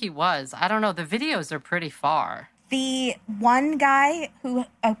maybe he was. I don't know. The videos are pretty far. The one guy who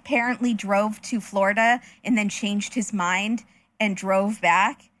apparently drove to Florida and then changed his mind and drove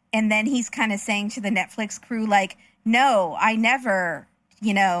back. And then he's kind of saying to the Netflix crew, like, no, I never,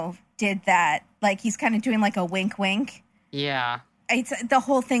 did that. Like, he's kind of doing like a wink, wink. Yeah. The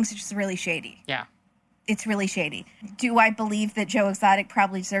whole thing's just really shady. Yeah. It's really shady. Do I believe that Joe Exotic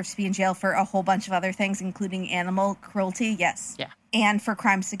probably deserves to be in jail for a whole bunch of other things, including animal cruelty? Yes. Yeah. And for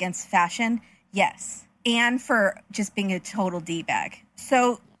crimes against fashion? Yes. And for just being a total D-bag.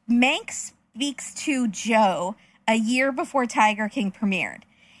 So Mank speaks to Joe a year before Tiger King premiered.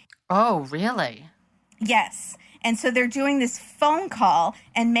 Oh, really? Yes. And so they're doing this phone call,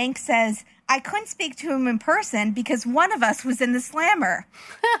 and Mank says, I couldn't speak to him in person because one of us was in the slammer.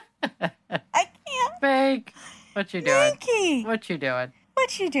 I can't. Mank, what you doing? Manky. What you doing?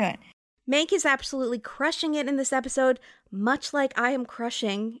 What you doing? Mank is absolutely crushing it in this episode, much like I am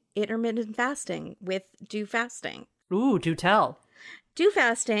crushing intermittent fasting with Do Fasting. Ooh, do tell. Do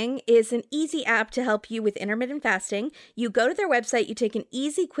Fasting is an easy app to help you with intermittent fasting. You go to their website, you take an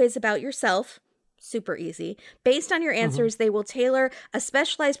easy quiz about yourself, Super easy. Based on your answers, they will tailor a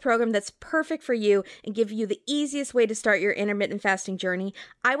specialized program that's perfect for you and give you the easiest way to start your intermittent fasting journey.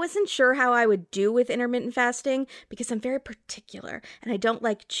 I wasn't sure how I would do with intermittent fasting because I'm very particular and I don't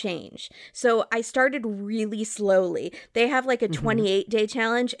like change. So I started really slowly. They have like a 28-day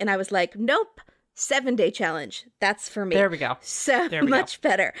challenge and I was like, nope. 7-day challenge. That's for me. There we go. So much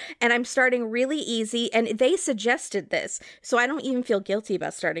better. And I'm starting really easy. And they suggested this. So I don't even feel guilty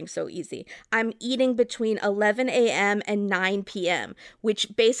about starting so easy. I'm eating between 11 a.m. and 9 p.m.,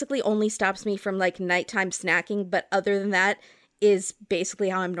 which basically only stops me from like nighttime snacking. But other than that is basically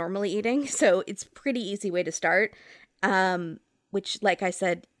how I'm normally eating. So it's pretty easy way to start. Which, like I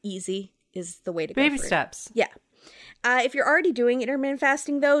said, easy is the way to go. Baby steps. Yeah. If you're already doing intermittent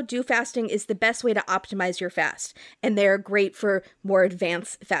fasting, though, Do Fasting is the best way to optimize your fast. And they're great for more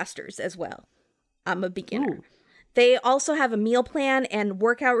advanced fasters as well. I'm a beginner. Ooh. They also have a meal plan and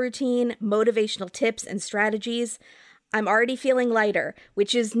workout routine, motivational tips and strategies. I'm already feeling lighter,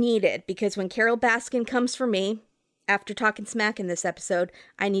 which is needed because when Carol Baskin comes for me, after talking smack in this episode,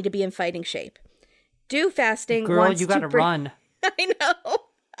 I need to be in fighting shape. Do Fasting Girl, wants you gotta run. I know.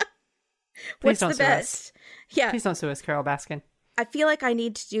 What's the best? Yeah. Please don't sue us, Carol Baskin. I feel like I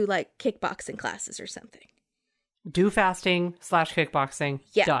need to do like kickboxing classes or something. Do Fasting / kickboxing.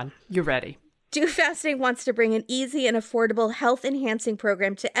 Yeah. Done. You're ready. Do Fasting wants to bring an easy and affordable health-enhancing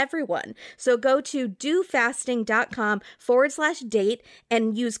program to everyone. So go to dofasting.com/date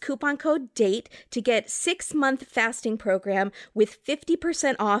and use coupon code DATE to get 6-month fasting program with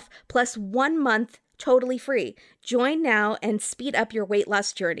 50% off plus 1 month totally free. Join now and speed up your weight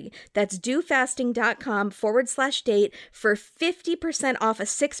loss journey. That's dofasting.com/date for 50% off a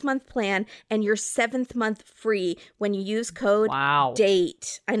 6-month plan and your 7th month free when you use code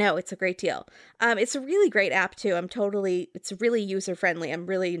DATE. I know, it's a great deal. It's a really great app too. It's really user friendly. I'm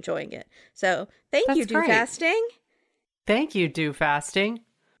really enjoying it. So thank you, Do Fasting. Thank you, Do Fasting.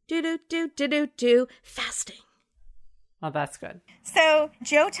 Do fasting. Oh, that's good. So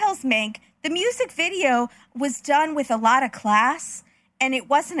Joe tells Mank the music video was done with a lot of class and it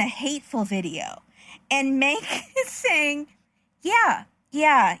wasn't a hateful video. And Mank is saying, yeah,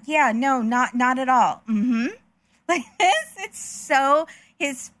 no, not at all. Like this, it's so,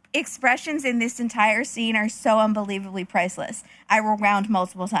 his expressions in this entire scene are so unbelievably priceless. I rewound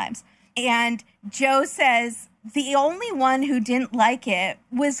multiple times. And Joe says the only one who didn't like it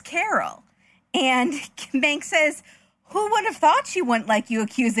was Carol. And Mank says, who would have thought she wouldn't like you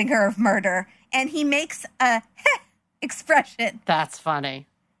accusing her of murder? And he makes a expression. That's funny.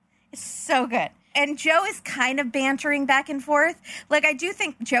 It's so good. And Joe is kind of bantering back and forth. Like, I do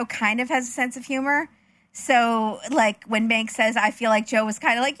think Joe kind of has a sense of humor. So, like, when Mank says, I feel like Joe was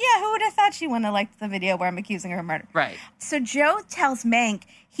kind of like, yeah, who would have thought she wouldn't have liked the video where I'm accusing her of murder? Right. So Joe tells Mank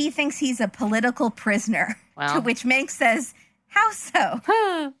he thinks he's a political prisoner. Well. To which Mank says, how so?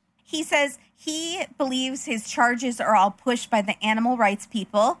 He says he believes his charges are all pushed by the animal rights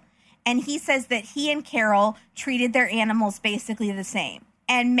people. And he says that he and Carol treated their animals basically the same.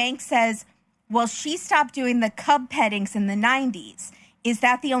 And Mank says, well, she stopped doing the cub pettings in the 90s. Is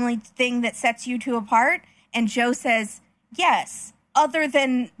that the only thing that sets you two apart? And Joe says, yes, other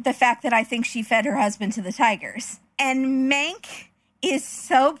than the fact that I think she fed her husband to the tigers. And Mank is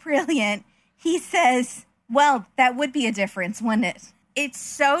so brilliant. He says, well, that would be a difference, wouldn't it? It's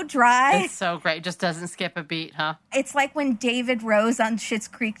so dry. It's so great. It just doesn't skip a beat, huh? It's like when David Rose on Schitt's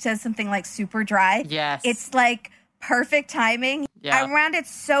Creek says something like super dry. Yes. It's like perfect timing. Yeah. I ran it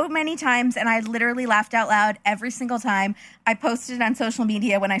so many times and I literally laughed out loud every single time. I posted it on social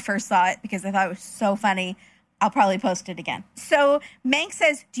media when I first saw it because I thought it was so funny. I'll probably post it again. So Mank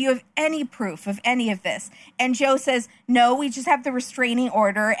says, do you have any proof of any of this? And Joe says, no, we just have the restraining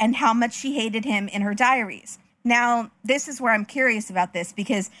order and how much she hated him in her diaries. Now, this is where I'm curious about this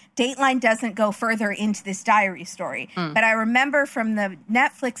because Dateline doesn't go further into this diary story. But I remember from the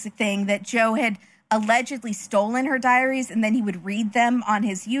Netflix thing that Joe had allegedly stolen her diaries and then he would read them on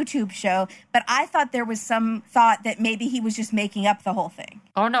his YouTube show. But I thought there was some thought that maybe he was just making up the whole thing.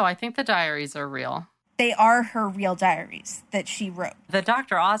 Oh, no, I think the diaries are real. They are her real diaries that she wrote. The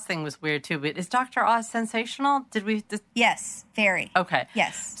Dr. Oz thing was weird, too. But is Dr. Oz sensational? Yes, very. Okay.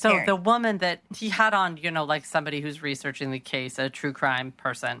 Yes, so very. The woman that he had on, like somebody who's researching the case, a true crime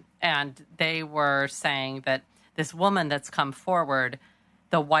person, and they were saying that this woman that's come forward,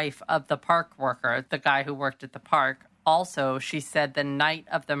 the wife of the park worker, the guy who worked at the park, also, she said the night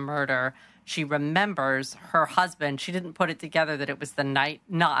of the murder, she remembers her husband. She didn't put it together that it was the night,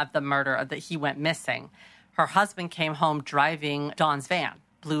 not of the murder, that he went missing. Her husband came home driving Dawn's van,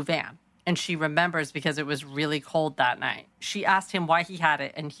 blue van. And she remembers because it was really cold that night. She asked him why he had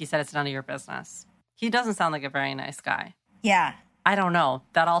it, and he said, it's none of your business. He doesn't sound like a very nice guy. Yeah. I don't know.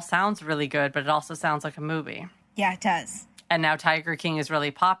 That all sounds really good, but it also sounds like a movie. Yeah, it does. And now Tiger King is really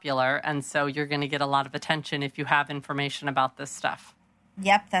popular, and so you're going to get a lot of attention if you have information about this stuff.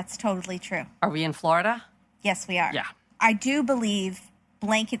 Yep, that's totally true. Are we in Florida? Yes, we are. Yeah. I do believe,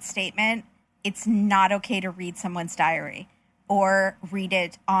 blanket statement, it's not okay to read someone's diary or read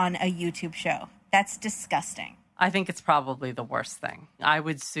it on a YouTube show. That's disgusting. I think it's probably the worst thing. I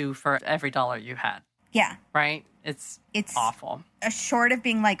would sue for every dollar you had. Yeah. Right? It's awful. Short of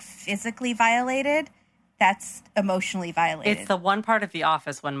being like physically violated, that's emotionally violated. It's the one part of The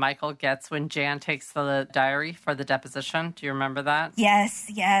Office when Michael gets, when Jan takes the diary for the deposition. Do you remember that? Yes,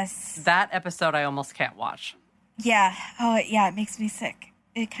 yes. That episode I almost can't watch. Yeah. Oh, yeah, it makes me sick.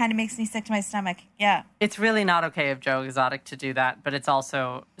 It kind of makes me sick to my stomach. Yeah. It's really not okay of Joe Exotic to do that, but I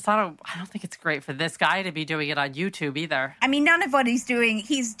don't think it's great for this guy to be doing it on YouTube either. I mean, none of what he's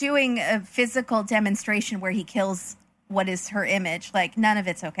doing a physical demonstration where he kills what is her image. Like, none of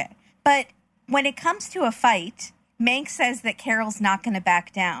it's okay. But when it comes to a fight, Mank says that Carol's not going to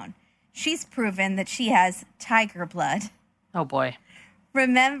back down. She's proven that she has tiger blood. Oh, boy.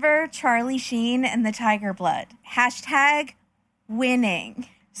 Remember Charlie Sheen and the tiger blood. # winning.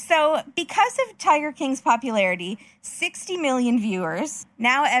 So because of Tiger King's popularity, 60 million viewers,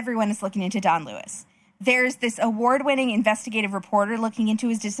 now everyone is looking into Don Lewis. There's this award-winning investigative reporter looking into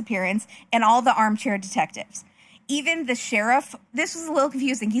his disappearance and all the armchair detectives. Even the sheriff, this was a little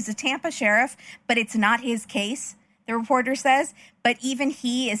confusing. He's a Tampa sheriff, but it's not his case, the reporter says. But even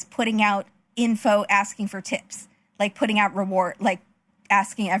he is putting out info asking for tips, like putting out reward, like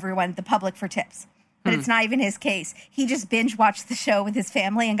asking everyone, the public, for tips. But it's not even his case. He just binge watched the show with his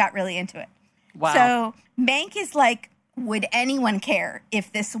family and got really into it. Wow. So Mank is like, would anyone care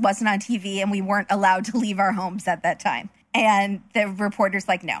if this wasn't on TV and we weren't allowed to leave our homes at that time? And the reporter's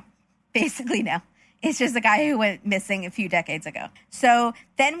like, no. Basically, no. It's just a guy who went missing a few decades ago. So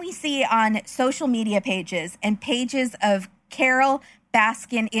then we see on social media pages and pages of Carol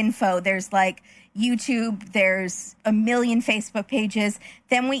Baskin info, there's like YouTube, there's a million Facebook pages.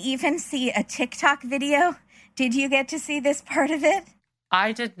 Then we even see a TikTok video. Did you get to see this part of it?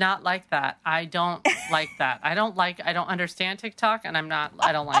 I did not like that. I don't like that. I don't understand TikTok, and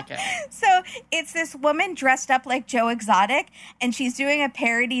I don't like it. So it's this woman dressed up like Joe Exotic, and she's doing a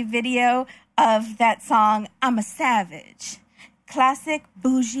parody video of that song, I'm a Savage. Classic,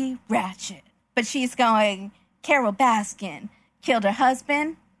 bougie, ratchet. But she's going, Carol Baskin killed her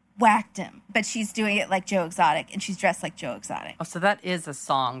husband, whacked him. But she's doing it like Joe Exotic, and she's dressed like Joe Exotic. Oh, so that is a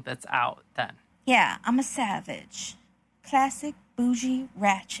song that's out then. Yeah, I'm a savage. Classic, bougie,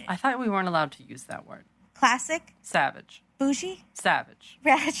 ratchet. I thought we weren't allowed to use that word. Classic, Savage. bougie, Savage.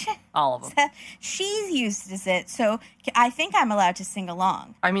 ratchet. All of them. She uses it, so I think I'm allowed to sing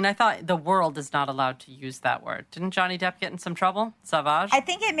along. I mean, I thought the world is not allowed to use that word. Didn't Johnny Depp get in some trouble? Savage? I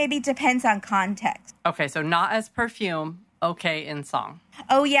think it maybe depends on context. Okay, so not as perfume, okay in song.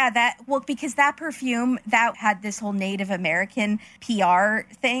 Oh, yeah, because that perfume, that had this whole Native American PR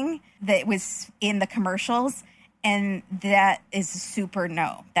thing that was in the commercials, and that is super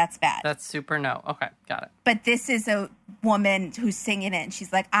no. That's bad. That's super no. Okay, got it. But this is a woman who's singing it, and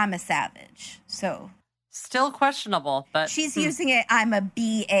she's like, I'm a savage. So still questionable, but she's using it, I'm a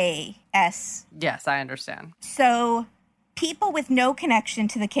BAS. Yes, I understand. So people with no connection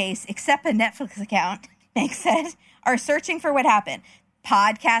to the case, except a Netflix account, Meg said, are searching for what happened.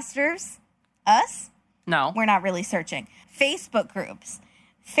 Podcasters, us? No. We're not really searching. Facebook groups.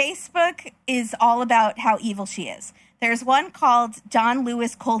 Facebook is all about how evil she is. There's one called Don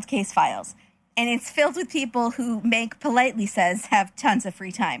Lewis Cold Case Files, and it's filled with people who Mank politely says have tons of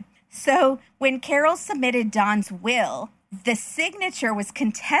free time. So when Carol submitted Don's will, the signature was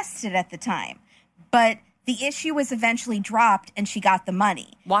contested at the time, but the issue was eventually dropped and she got the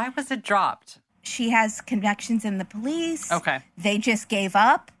money. Why was it dropped? She has connections in the police. Okay. They just gave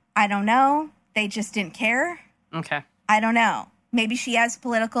up. I don't know. They just didn't care. Okay. I don't know. Maybe she has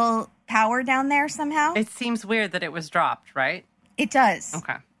political power down there somehow. It seems weird that it was dropped, right? It does.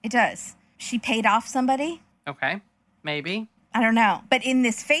 Okay. It does. She paid off somebody. Okay. Maybe. I don't know. But in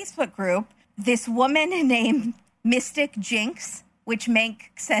this Facebook group, this woman named Mystic Jinx, which Mank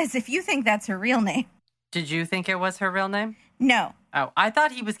says, if you think that's her real name. Did you think it was her real name? No. Oh, I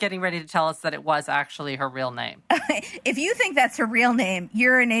thought he was getting ready to tell us that it was actually her real name. If you think that's her real name,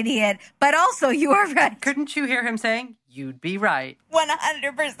 you're an idiot. But also, you are right. Couldn't you hear him saying, you'd be right?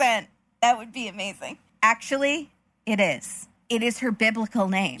 100%. That would be amazing. Actually, it is. It is her biblical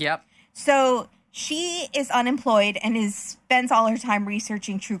name. Yep. So she is unemployed and spends all her time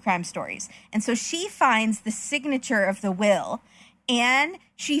researching true crime stories. And so she finds the signature of the will, and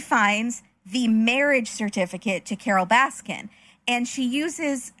she finds the marriage certificate to Carol Baskin. And she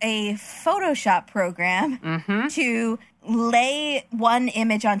uses a Photoshop program to lay one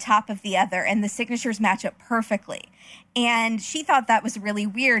image on top of the other, and the signatures match up perfectly. And she thought that was really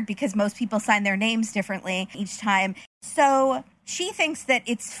weird because most people sign their names differently each time. So she thinks that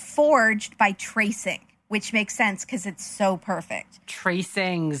it's forged by tracing, which makes sense because it's so perfect.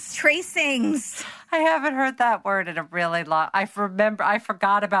 Tracings. I haven't heard that word in a really long... I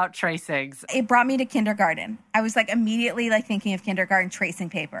forgot about tracings. It brought me to kindergarten. I was immediately thinking of kindergarten tracing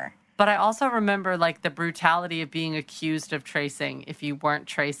paper. But I also remember the brutality of being accused of tracing if you weren't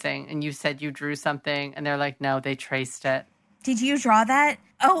tracing and you said you drew something and they're like, no, they traced it. Did you draw that?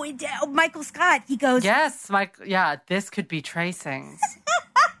 Oh, Michael Scott. He goes... Yes, Mike. Yeah, this could be tracings.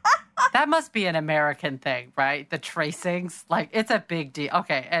 That must be an American thing, right? The tracings. It's a big deal.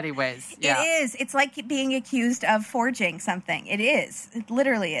 Okay, anyways. Yeah. It is. It's like being accused of forging something. It is. It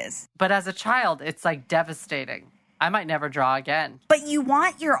literally is. But as a child, it's devastating. I might never draw again. But you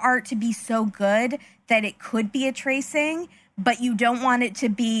want your art to be so good that it could be a tracing, but you don't want it to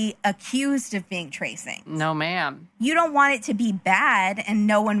be accused of being tracing. No, ma'am. You don't want it to be bad, and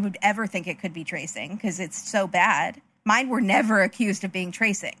no one would ever think it could be tracing because it's so bad. Mine were never accused of being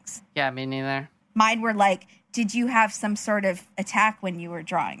tracings. Yeah, me neither. Mine were did you have some sort of attack when you were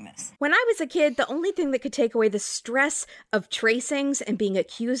drawing this? When I was a kid, the only thing that could take away the stress of tracings and being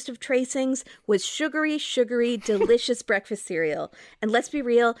accused of tracings was sugary, delicious breakfast cereal. And let's be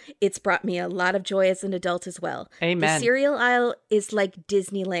real, it's brought me a lot of joy as an adult as well. Amen. The cereal aisle is like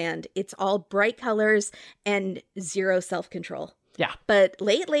Disneyland. It's all bright colors and zero self-control. Yeah. But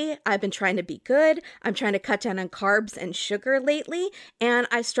lately, I've been trying to be good. I'm trying to cut down on carbs and sugar lately. And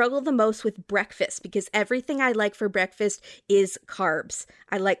I struggle the most with breakfast because everything I like for breakfast is carbs.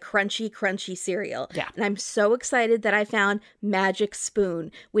 I like crunchy cereal. Yeah. And I'm so excited that I found Magic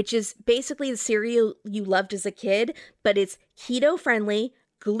Spoon, which is basically the cereal you loved as a kid, but it's keto-friendly,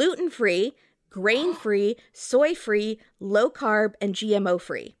 gluten-free, grain-free, soy-free, low-carb, and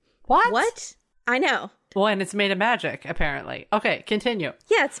GMO-free. What? I know. Well, and it's made of magic, apparently. Okay, continue.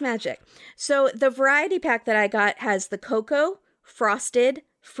 Yeah, it's magic. So the variety pack that I got has the cocoa, frosted,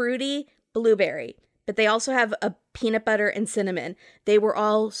 fruity, blueberry. But they also have a peanut butter and cinnamon. They were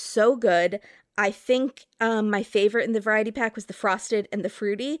all so good. I think my favorite in the variety pack was the frosted and the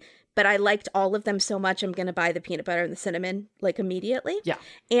fruity. But I liked all of them so much, I'm going to buy the peanut butter and the cinnamon, immediately. Yeah.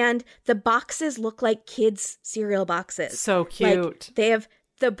 And the boxes look like kids' cereal boxes. So cute. They have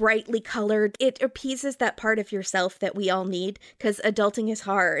the brightly colored. It appeases that part of yourself that we all need because adulting is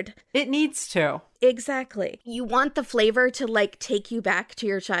hard. It needs to. Exactly. You want the flavor to take you back to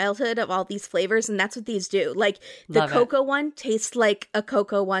your childhood of all these flavors, and that's what these do. The cocoa one tastes like a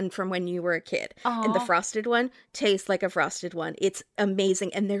cocoa one from when you were a kid. Aww. And the frosted one tastes like a frosted one. It's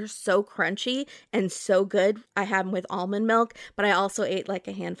amazing, and they're so crunchy and so good. I have them with almond milk, but I also ate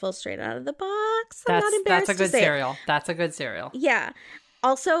a handful straight out of the box. I'm not embarrassed That's a good to say cereal. That's a good cereal. Yeah.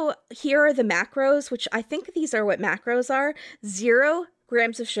 Also, here are the macros, which I think these are what macros are. 0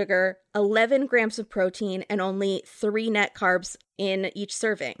 grams of sugar, 11 grams of protein, and only 3 net carbs in each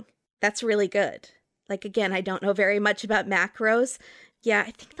serving. That's really good. Again, I don't know very much about macros. Yeah,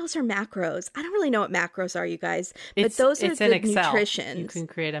 I think those are macros. I don't really know what macros are, you guys. But those are the nutrition. You can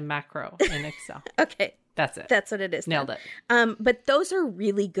create a macro in Excel. Okay. That's it. That's what it is. Nailed it. But those are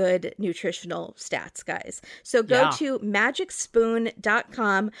really good nutritional stats, guys. So go to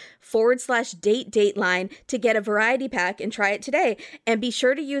magicspoon.com/dateline to get a variety pack and try it today. And be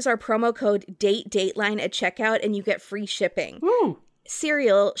sure to use our promo code DATEDATELINE at checkout and you get free shipping. Woo!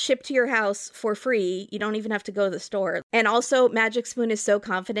 Cereal shipped to your house for free. You don't even have to go to the store. And also, Magic Spoon is so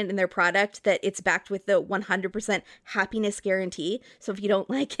confident in their product that it's backed with the 100% happiness guarantee. So if you don't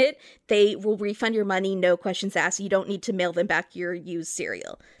like it, they will refund your money, no questions asked. You don't need to mail them back your used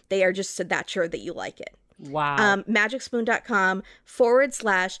cereal. They are just that sure that you like it. Wow.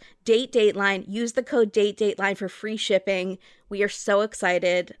 magicspoon.com/DATEDATELINE. Use the code DATEDATELINE for free shipping. We are so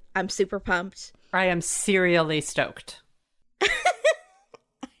excited. I'm super pumped. I am serially stoked.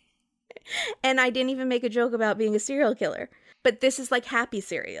 And I didn't even make a joke about being a serial killer. But this is happy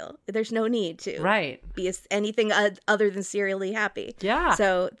cereal. There's no need to be anything other than serially happy. Yeah.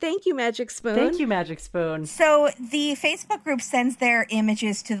 So thank you, Magic Spoon. Thank you, Magic Spoon. So the Facebook group sends their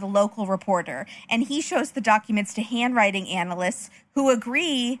images to the local reporter, and he shows the documents to handwriting analysts who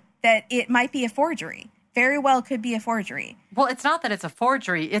agree that it might be a forgery. Very well could be a forgery. Well, it's not that it's a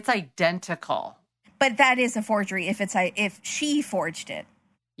forgery. It's identical. But that is a forgery if she forged it.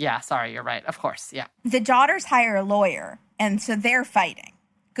 Yeah, sorry, you're right. Of course, yeah. The daughters hire a lawyer, and so they're fighting.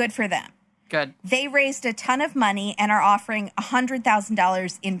 Good for them. Good. They raised a ton of money and are offering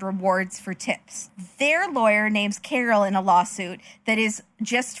 $100,000 in rewards for tips. Their lawyer names Carol in a lawsuit that is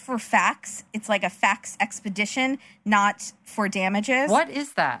just for facts. It's like a facts expedition, not for damages. What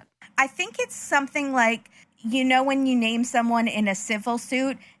is that? I think it's something like, you know, when you name someone in a civil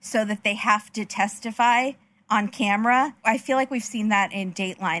suit so that they have to testify on camera. I feel like we've seen that in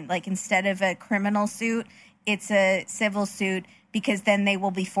Dateline. Like, instead of a criminal suit, it's a civil suit, because then they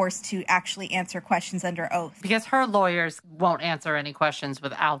will be forced to actually answer questions under oath. Because her lawyers won't answer any questions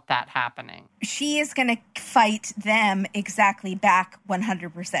without that happening. She is going to fight them exactly back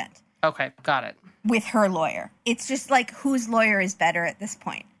 100%. Okay, got it. With her lawyer. It's just like, whose lawyer is better at this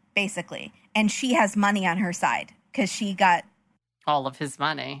point, basically. And she has money on her side because she got all of his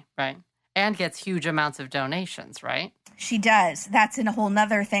money, right? And gets huge amounts of donations, right? She does. That's a whole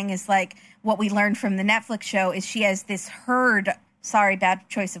nother thing, is like what we learned from the Netflix show is she has this herd, sorry, bad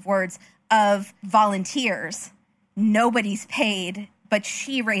choice of words, of volunteers. Nobody's paid, but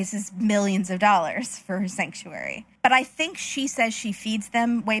she raises millions of dollars for her sanctuary. But I think she says she feeds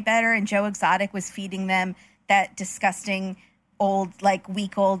them way better, and Joe Exotic was feeding them that disgusting old, like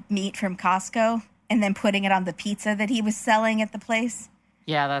week-old meat from Costco and then putting it on the pizza that he was selling at the place.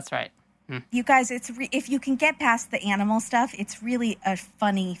 Yeah, that's right. You guys, if you can get past the animal stuff, it's really a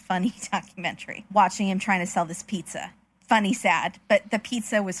funny documentary. Watching him trying to sell this pizza. Funny, sad, but the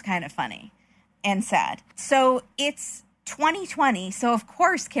pizza was kind of funny and sad. So it's 2020, so of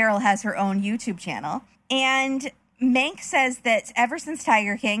course Carol has her own YouTube channel. And Mank says that ever since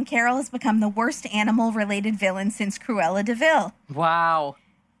Tiger King, Carol has become the worst animal-related villain since Cruella de Vil. Wow.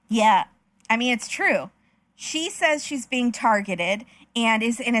 Yeah. I mean, it's true. She says she's being targeted and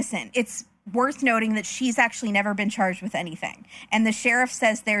is innocent. It's worth noting that she's actually never been charged with anything. And the sheriff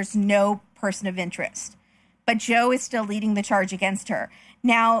says there's no person of interest. But Joe is still leading the charge against her.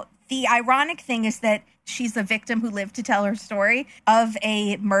 Now, the ironic thing is that she's a victim who lived to tell her story of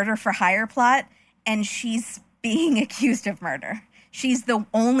a murder for hire plot, and she's being accused of murder. She's the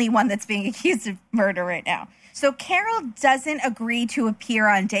only one that's being accused of murder right now. So Carol doesn't agree to appear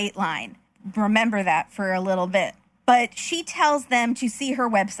on Dateline. Remember that for a little bit. But she tells them to see her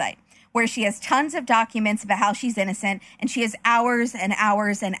website, where she has tons of documents about how she's innocent, and she has hours and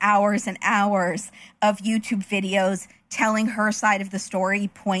hours and hours and hours of YouTube videos telling her side of the story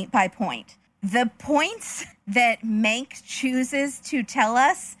point by point. The points that Mank chooses to tell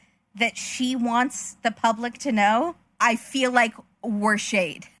us that she wants the public to know, I feel like were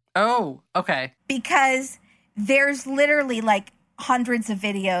shade. Oh, okay. Because there's literally like hundreds of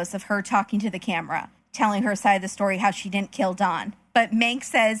videos of her talking to the camera, telling her side of the story, how she didn't kill Don. But Mank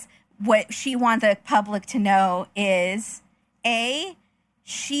says what she wants the public to know is, A,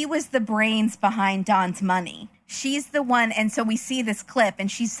 she was the brains behind Don's money. She's the one, and so we see this clip, and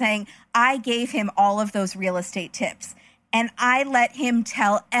she's saying, I gave him all of those real estate tips, and I let him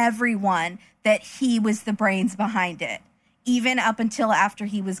tell everyone that he was the brains behind it. Even up until after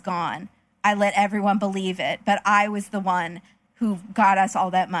he was gone, I let everyone believe it, but I was the one who got us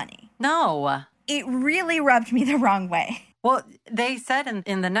all that money. No. It really rubbed me the wrong way. Well, they said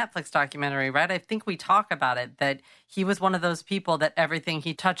in the Netflix documentary, right? I think we talk about it, that he was one of those people that everything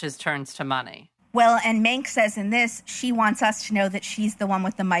he touches turns to money. Well, and Mank says in this, she wants us to know that she's the one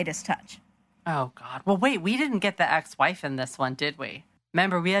with the Midas touch. Oh, God. Well, wait, we didn't get the ex-wife in this one, did we?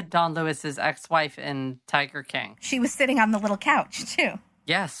 Remember, we had Don Lewis's ex-wife in Tiger King. She was sitting on the little couch, too.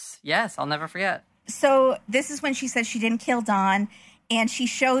 Yes, I'll never forget. So this is when she says she didn't kill Don, and she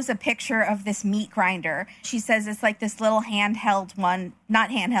shows a picture of this meat grinder. She says it's like this little handheld one, not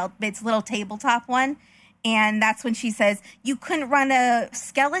handheld, but it's a little tabletop one. And that's when she says, you couldn't run a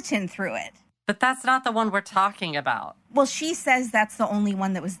skeleton through it. But that's not the one we're talking about. Well, she says that's the only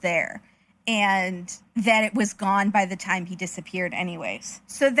one that was there, and that it was gone by the time he disappeared anyways.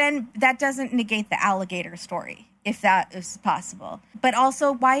 So then that doesn't negate the alligator story, if that is possible. But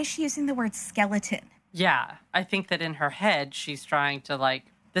also, why is she using the word skeleton? Yeah, I think that in her head, she's trying to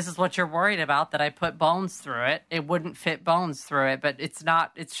this is what you're worried about, that I put bones through it. It wouldn't fit bones through it, but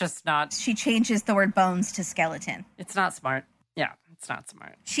it's just not. She changes the word bones to skeleton. It's not smart. Yeah, it's not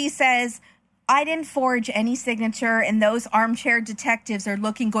smart. She says, I didn't forge any signature, and those armchair detectives are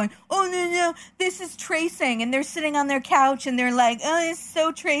looking, going, oh, no, this is tracing. And they're sitting on their couch, and they're like, oh, it's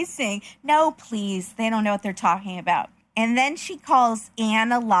so tracing. No, please. They don't know what they're talking about. And then she calls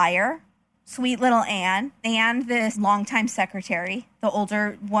Anne a liar. Sweet little Anne. Anne, the longtime secretary, the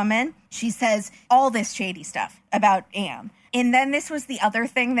older woman. She says all this shady stuff about Anne. And then this was the other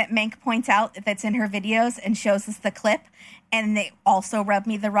thing that Mank points out that's in her videos and shows us the clip, and they also rub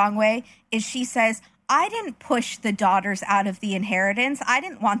me the wrong way, is she says, I didn't push the daughters out of the inheritance. I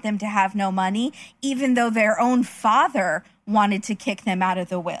didn't want them to have no money, even though their own father wanted to kick them out of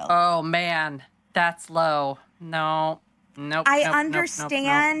the will. Oh, man. That's low. No. Nope. I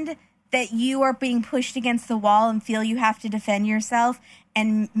understand that you are being pushed against the wall and feel you have to defend yourself.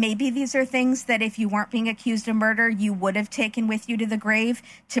 And maybe these are things that if you weren't being accused of murder, you would have taken with you to the grave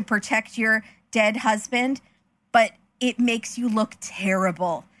to protect your dead husband. But it makes you look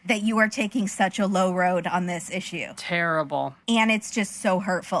terrible that you are taking such a low road on this issue. Terrible. And it's just so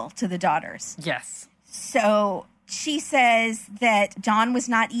hurtful to the daughters. Yes. So she says that John was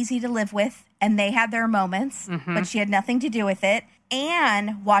not easy to live with, and they had their moments, but she had nothing to do with it.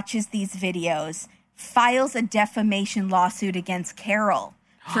 Anne watches these videos, files a defamation lawsuit against Carol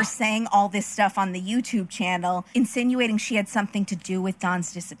for saying all this stuff on the YouTube channel, insinuating she had something to do with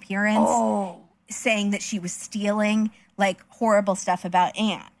Don's disappearance, saying that she was stealing, like horrible stuff about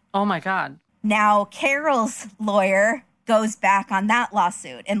Anne. Oh, my God. Now, Carol's lawyer goes back on that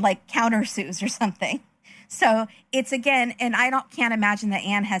lawsuit and like countersues or something. So it's again, and can't imagine that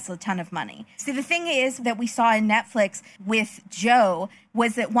Anne has a ton of money. See, the thing is that we saw in Netflix with Joe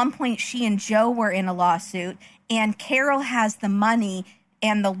was at one point she and Joe were in a lawsuit, and Carol has the money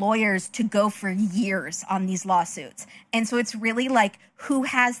and the lawyers to go for years on these lawsuits. And so it's really like who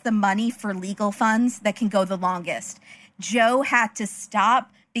has the money for legal funds that can go the longest. Joe had to stop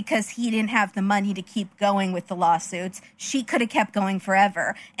because he didn't have the money to keep going with the lawsuits. She could have kept going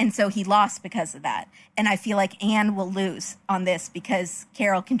forever. And so he lost because of that. And I feel like Anne will lose on this because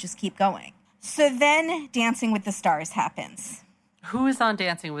Carol can just keep going. So then Dancing with the Stars happens. Who is on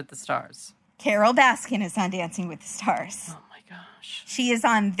Dancing with the Stars? Carol Baskin is on Dancing with the Stars. Oh, my gosh. She is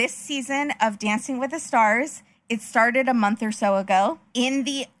on this season of Dancing with the Stars. It started a month or so ago. In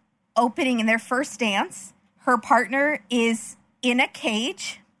the opening, in their first dance, her partner is in a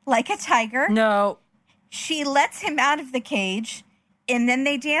cage like a tiger. No. She lets him out of the cage, and then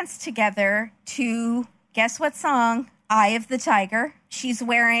they dance together to, guess what song? Eye of the Tiger. She's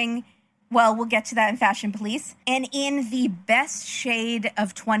wearing, well, we'll get to that in Fashion Police. And in the best shade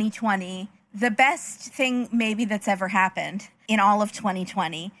of 2020, the best thing maybe that's ever happened in all of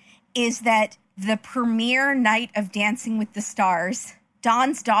 2020 is that the premiere night of Dancing with the Stars,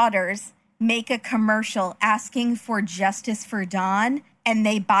 Don's daughters make a commercial asking for justice for Don, and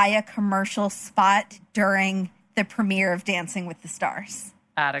they buy a commercial spot during the premiere of Dancing with the Stars.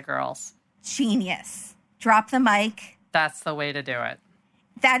 Atta girls. Genius. Drop the mic. That's the way to do it.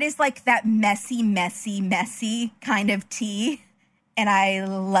 That is like that messy, messy, messy kind of tea, and I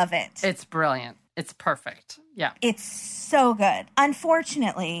love it. It's brilliant. It's perfect. Yeah. It's so good.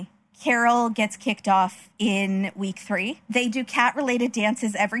 Unfortunately, Carol gets kicked off in week 3. They do cat-related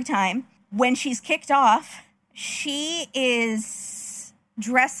dances every time. When she's kicked off, she is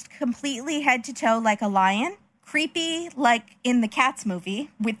dressed completely head to toe like a lion, creepy like in the Cats movie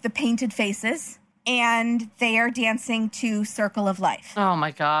with the painted faces, and they are dancing to Circle of Life. Oh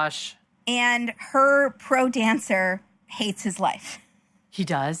my gosh. And her pro dancer hates his life. He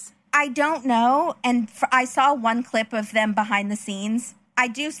does? I don't know, and I saw one clip of them behind the scenes. I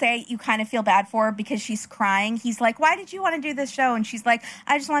do say you kind of feel bad for her because she's crying. He's like, why did you want to do this show? And she's like,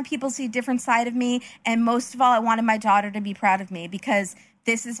 I just want people to see a different side of me. And most of all, I wanted my daughter to be proud of me because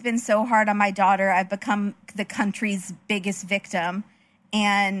this has been so hard on my daughter. I've become the country's biggest victim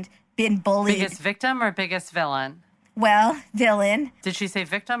and been bullied. Biggest victim or biggest villain? Well, villain. Did she say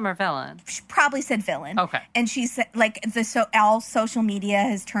victim or villain? She probably said villain. Okay. And she said, like, all social media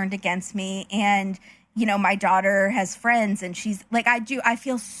has turned against me. And you know, my daughter has friends and she's like, I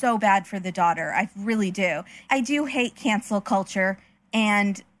feel so bad for the daughter. I really do. I do hate cancel culture.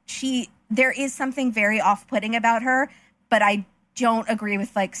 And there is something very off-putting about her, but I don't agree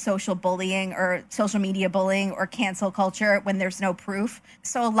with like social bullying or social media bullying or cancel culture when there's no proof.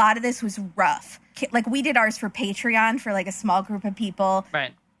 So a lot of this was rough. Like we did ours for Patreon for like a small group of people.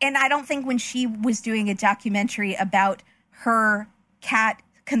 Right. And I don't think when she was doing a documentary about her cat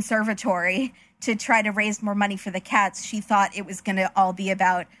conservatory to try to raise more money for the cats, she thought it was going to all be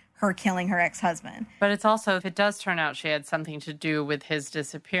about her killing her ex-husband. But it's also, if it does turn out she had something to do with his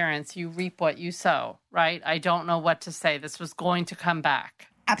disappearance, you reap what you sow, right? I don't know what to say. This was going to come back.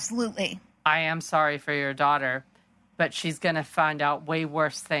 Absolutely. I am sorry for your daughter, but she's going to find out way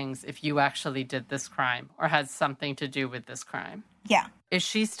worse things if you actually did this crime or had something to do with this crime. Yeah. Is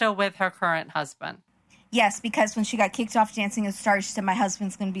she still with her current husband? Yes, because when she got kicked off Dancing with the Stars, she said, my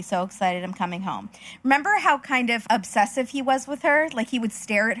husband's going to be so excited I'm coming home. Remember how kind of obsessive he was with her? Like he would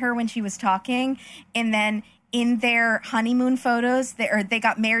stare at her when she was talking. And then in their honeymoon photos, they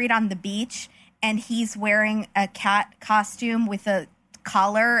got married on the beach, and he's wearing a cat costume with a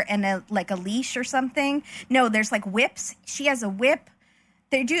collar and a leash or something. No, there's like whips. She has a whip.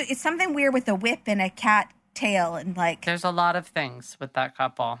 It's something weird with a whip and a cat tail and like. There's a lot of things with that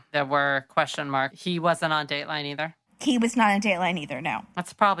couple that were question mark. He wasn't on Dateline either. He was not on Dateline either, no.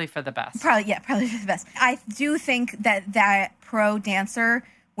 That's probably for the best. Probably for the best. I do think that pro dancer,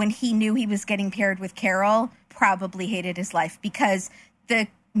 when he knew he was getting paired with Carol, probably hated his life, because the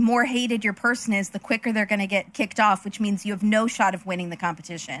more hated your person is, the quicker they're going to get kicked off, which means you have no shot of winning the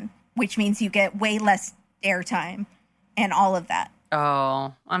competition, which means you get way less airtime and all of that.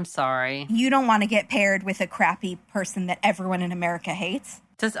 Oh, I'm sorry. You don't want to get paired with a crappy person that everyone in America hates.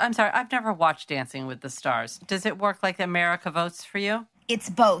 I'm sorry, I've never watched Dancing with the Stars. Does it work like America votes for you? It's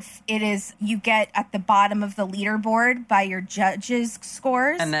both. It is, you get at the bottom of the leaderboard by your judges'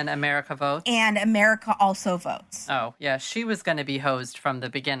 scores. And then America votes? And America also votes. Oh, yeah. She was going to be hosed from the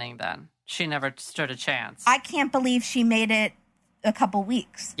beginning then. She never stood a chance. I can't believe she made it a couple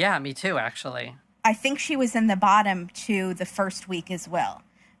weeks. Yeah, me too, actually. I think she was in the bottom to the first week as well.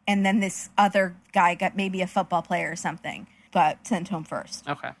 And then this other guy got maybe a football player or something, but sent home first.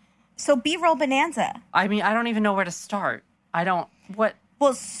 Okay. So B-roll bonanza. I mean, I don't even know where to start.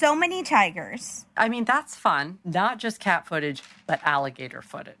 Well, so many tigers. I mean, that's fun. Not just cat footage, but alligator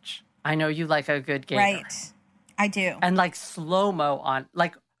footage. I know you like a good gator. Right. I do. And like slow-mo on,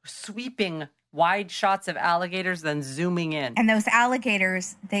 like sweeping wide shots of alligators, then zooming in. And those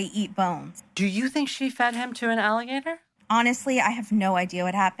alligators, they eat bones. Do you think she fed him to an alligator? Honestly, I have no idea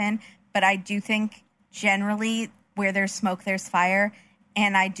what happened, but I do think generally where there's smoke, there's fire.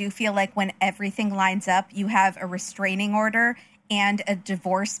 And I do feel like when everything lines up, you have a restraining order and a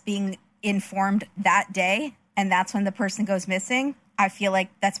divorce being informed that day, and that's when the person goes missing. I feel like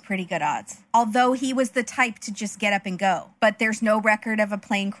that's pretty good odds. Although he was the type to just get up and go. But there's no record of a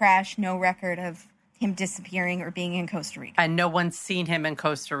plane crash, no record of him disappearing or being in Costa Rica. And no one's seen him in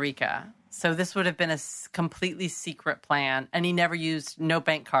Costa Rica. So this would have been a completely secret plan. And he never used no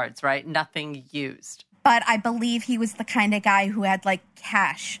bank cards, right? Nothing used. But I believe he was the kind of guy who had like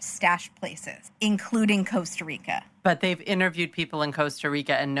cash stash places, including Costa Rica. But they've interviewed people in Costa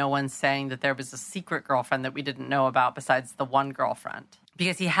Rica and no one's saying that there was a secret girlfriend that we didn't know about besides the one girlfriend.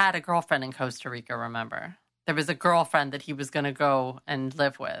 Because he had a girlfriend in Costa Rica, remember? There was a girlfriend that he was going to go and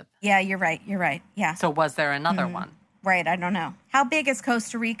live with. Yeah, you're right. Yeah. So was there another one? Right, I don't know. How big is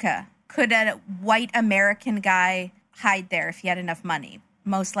Costa Rica? Could a white American guy hide there if he had enough money?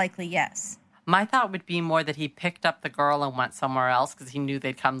 Most likely, yes. My thought would be more that he picked up the girl and went somewhere else because he knew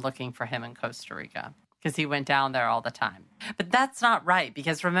they'd come looking for him in Costa Rica because he went down there all the time. But that's not right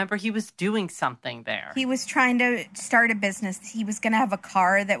because remember, he was doing something there. He was trying to start a business. He was going to have a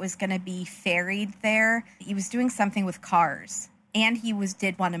car that was going to be ferried there. He was doing something with cars, and he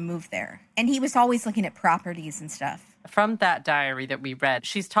did want to move there. And he was always looking at properties and stuff. From that diary that we read,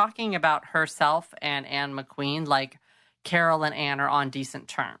 she's talking about herself and Anne McQueen like Carol and Anne are on decent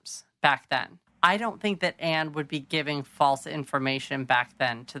terms back then. I don't think that Anne would be giving false information back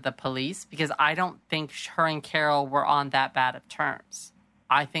then to the police because I don't think her and Carol were on that bad of terms.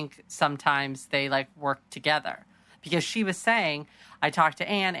 I think sometimes they worked together because she was saying, I talked to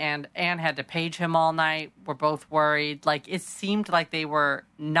Anne and Anne had to page him all night. We're both worried. It seemed like they were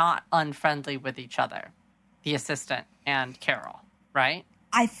not unfriendly with each other, the assistant and Carol, right?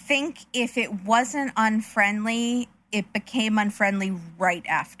 I think if it wasn't unfriendly, it became unfriendly right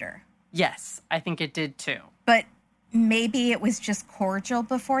after. Yes, I think it did too. But maybe it was just cordial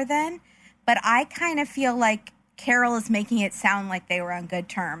before then. But I kind of feel like Carol is making it sound like they were on good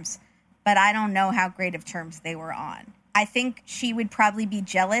terms. But I don't know how great of terms they were on. I think she would probably be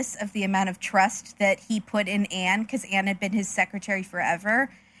jealous of the amount of trust that he put in Anne because Anne had been his secretary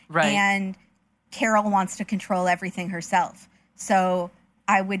forever. Right. And Carol wants to control everything herself. So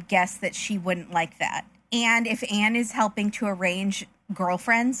I would guess that she wouldn't like that. And if Anne is helping to arrange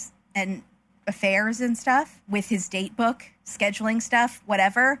girlfriends and affairs and stuff with his date book, scheduling stuff,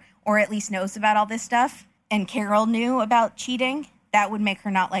 whatever, or at least knows about all this stuff, and Carol knew about cheating, that would make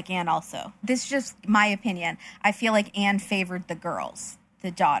her not like Anne also. This is just my opinion. I feel like Anne favored the girls,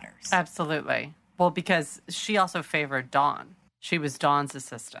 the daughters. Absolutely. Well, because she also favored Dawn. She was Dawn's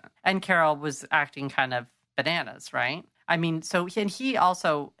assistant. And Carol was acting kind of bananas, right? I mean, and he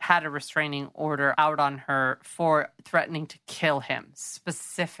also had a restraining order out on her for threatening to kill him,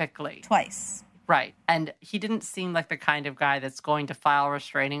 specifically. Twice. Right. And he didn't seem like the kind of guy that's going to file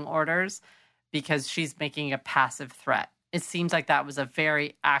restraining orders because she's making a passive threat. It seems like that was a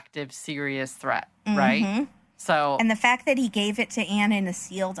very active, serious threat, right? Mm-hmm. So, and the fact that he gave it to Anne in a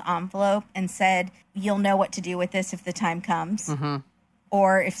sealed envelope and said, you'll know what to do with this if the time comes. Mm-hmm.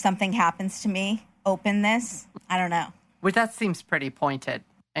 Or if something happens to me, open this. I don't know. Which that seems pretty pointed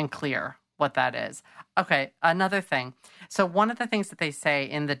and clear what that is. Okay, another thing. So one of the things that they say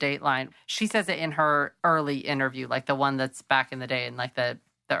in the Dateline, she says it in her early interview, like the one that's back in the day in like the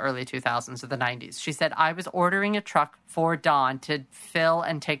early 2000s or the 90s. She said, I was ordering a truck for Dawn to fill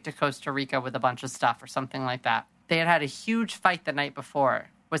and take to Costa Rica with a bunch of stuff or something like that. They had a huge fight the night before.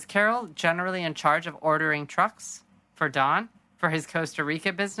 Was Carol generally in charge of ordering trucks for Dawn for his Costa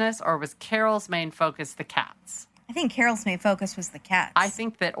Rica business, or was Carol's main focus the cats? I think Carol's main focus was the cats. I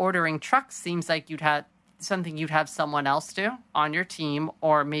think that ordering trucks seems like you'd have someone else do on your team,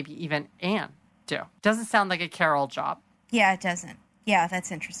 or maybe even Anne do. Doesn't sound like a Carol job. Yeah, it doesn't. Yeah,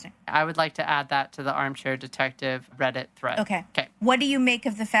 that's interesting. I would like to add that to the Armchair Detective Reddit thread. Okay. What do you make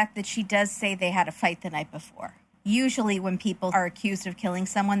of the fact that she does say they had a fight the night before? Usually when people are accused of killing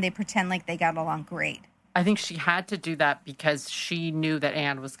someone, they pretend like they got along great. I think she had to do that because she knew that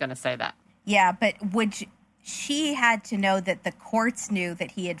Anne was going to say that. Yeah, but she had to know that the courts knew that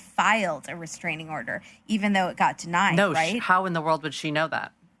he had filed a restraining order, even though it got denied, right? How in the world would she know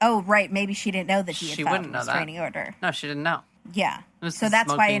that? Oh, right. Maybe she didn't know that he had filed a restraining order. No, she didn't know. Yeah. So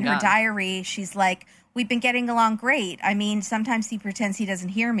that's why in her diary, she's like, we've been getting along great. I mean, sometimes he pretends he doesn't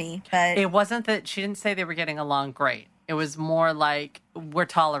hear me, but... It wasn't that she didn't say they were getting along great. It was more like we're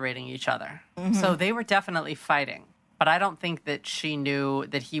tolerating each other. Mm-hmm. So they were definitely fighting. But I don't think that she knew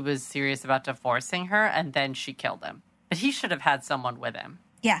that he was serious about divorcing her, and then she killed him. But he should have had someone with him.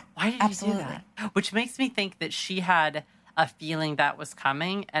 Yeah, why did he do that? Which makes me think that she had a feeling that was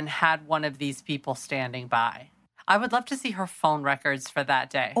coming and had one of these people standing by. I would love to see her phone records for that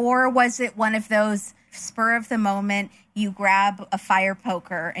day. Or was it one of those spur of the moment, you grab a fire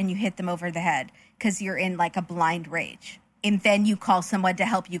poker and you hit them over the head because you're in like a blind rage. And then you call someone to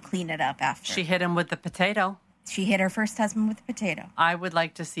help you clean it up after. She hit him with the potato. She hit her first husband with a potato. I would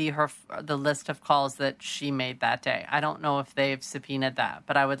like to see the list of calls that she made that day. I don't know if they've subpoenaed that,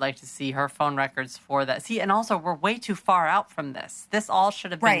 but I would like to see her phone records for that. See, and also we're way too far out from this. This all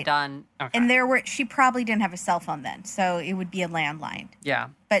should have been done. Okay. And she probably didn't have a cell phone then, so it would be a landline. Yeah.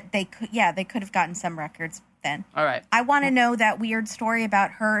 But they could have gotten some records then. All right. I want to know that weird story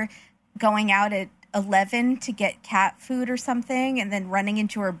about her going out at 11 to get cat food or something and then running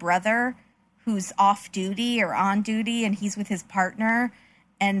into her brother who's off duty or on duty, and he's with his partner,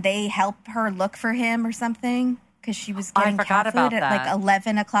 and they help her look for him or something because she was getting cat food at like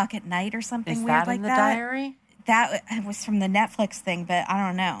 11 o'clock at night or something weird like that. Is that in the diary? That was from the Netflix thing, but I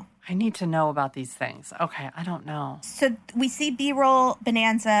don't know. I need to know about these things. Okay, I don't know. So we see B-roll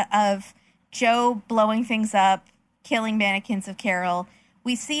bonanza of Joe blowing things up, killing mannequins of Carol.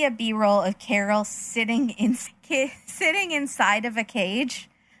 We see a B-roll of Carol sitting inside of a cage,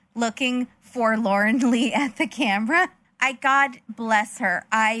 looking forlornly at the camera. God bless her.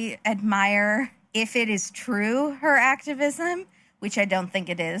 I admire, if it is true, her activism, which I don't think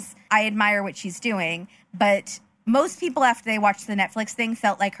it is. I admire what she's doing, but most people after they watched the Netflix thing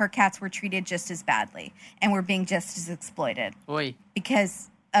felt like her cats were treated just as badly and were being just as exploited. Oy. Because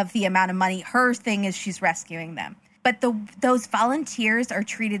of the amount of money. Her thing is she's rescuing them. But those volunteers are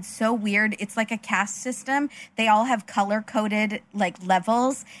treated so weird. It's like a caste system. They all have color-coded like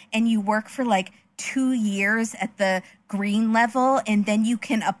levels, and you work for like 2 years at the green level, and then you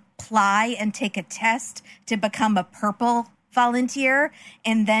can apply and take a test to become a purple volunteer,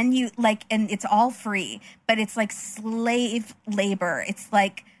 and then and it's all free, but it's like slave labor. It's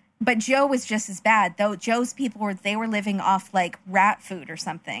like, but Joe was just as bad, though. Joe's people were living off like rat food or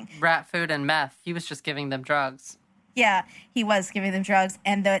something. Rat food and meth. He was just giving them drugs. Yeah, he was giving them drugs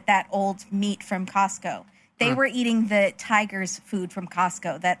and that old meat from Costco. They were eating the tiger's food from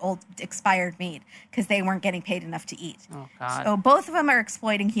Costco, that old expired meat, because they weren't getting paid enough to eat. Oh, God. So both of them are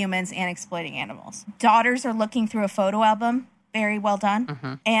exploiting humans and exploiting animals. Daughters are looking through a photo album. Very well done.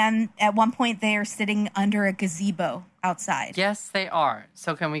 Mm-hmm. And at one point, they are sitting under a gazebo outside. Yes, they are.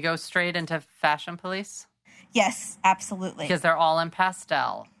 So can we go straight into Fashion Police? Yes, absolutely. Because they're all in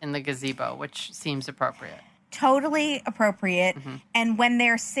pastel in the gazebo, which seems appropriate. Totally appropriate. Mm-hmm. And when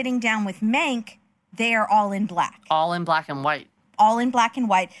they're sitting down with Mank, they are all in black. All in black and white. All in black and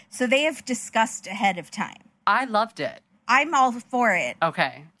white. So they have discussed ahead of time. I loved it. I'm all for it.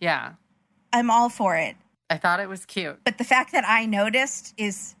 Okay, yeah. I'm all for it. I thought it was cute. But the fact that I noticed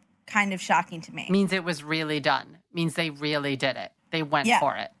is kind of shocking to me. Means it was really done. Means they really did it. They went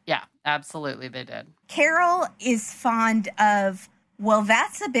for it. Yeah, absolutely they did. Carol is fond of, well,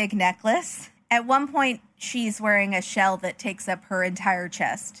 that's a big necklace. At one point, she's wearing a shell that takes up her entire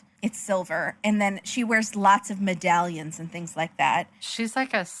chest. It's silver. And then she wears lots of medallions and things like that. She's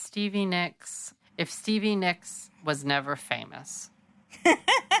like a Stevie Nicks. If Stevie Nicks was never famous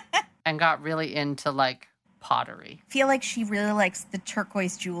and got really into like pottery. Feel like she really likes the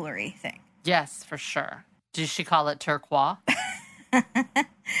turquoise jewelry thing. Yes, for sure. Does she call it turquoise?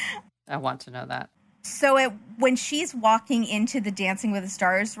 I want to know that. So when she's walking into the Dancing with the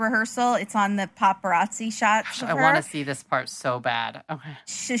Stars rehearsal, it's on the paparazzi shots of I her. want to see this part so bad. Okay.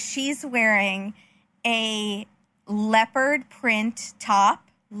 So she's wearing a leopard print top,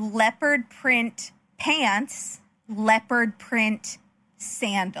 leopard print pants, leopard print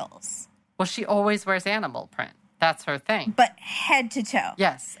sandals. Well, she always wears animal print. That's her thing. But head to toe.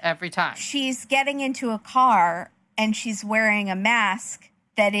 Yes, every time. She's getting into a car and she's wearing a mask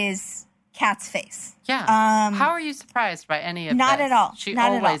that is Cat's face. Yeah. How are you surprised by any of not this? At all. She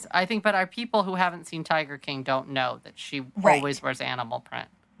not always, at all. I think, but our people who haven't seen Tiger King don't know that she Right. always wears animal print.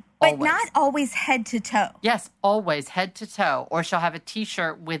 But Always. not always head to toe. Yes, always head to toe. Or she'll have a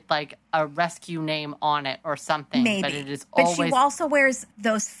T-shirt with like a rescue name on it or something. Maybe. But it is But always. she also wears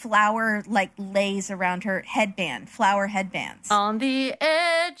those flower like lays around her headband, flower headbands. On the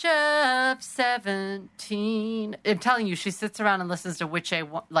edge of 17. I'm telling you, she sits around and listens to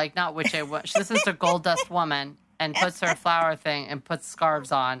not Witch A. She listens to Gold Dust Woman and puts her flower thing and puts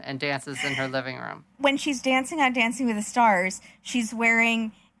scarves on and dances in her living room. When she's dancing on Dancing with the Stars, she's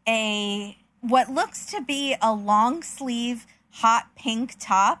wearing what looks to be a long sleeve hot pink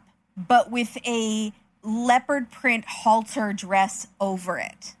top, but with a leopard print halter dress over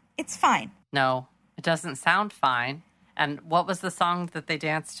it. It's fine. No, it doesn't sound fine. And what was the song that they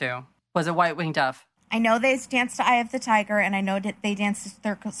danced to? Was it White Winged Dove? I know they danced to Eye of the Tiger, and I know that they danced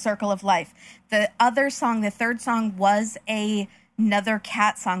to Circle of Life. The other song, the third song, was another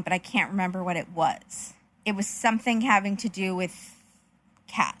cat song, but I can't remember what it was. It was something having to do with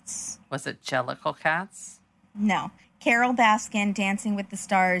cats. Was it Jellicle Cats? No. Carol Baskin, Dancing with the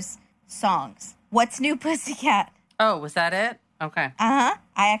Stars songs. What's New Pussycat? Oh, was that it? Okay. Uh-huh.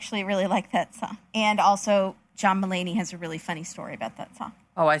 I actually really like that song. And also, John Mulaney has a really funny story about that song.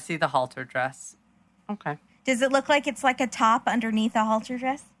 Oh, I see the halter dress. Okay. Does it look like it's like a top underneath a halter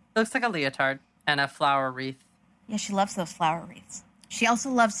dress? It looks like a leotard and a flower wreath. Yeah, she loves those flower wreaths. She also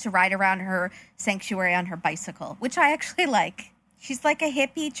loves to ride around her sanctuary on her bicycle, which I actually like. She's like a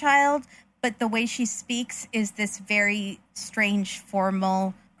hippie child, but the way she speaks is this very strange,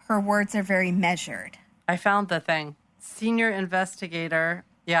 formal. Her words are very measured. I found the thing. Senior investigator.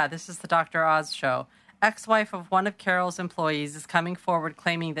 Yeah, this is the Dr. Oz show. Ex-wife of one of Carol's employees is coming forward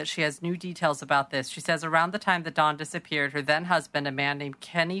claiming that she has new details about this. She says around the time that Dawn disappeared, her then-husband, a man named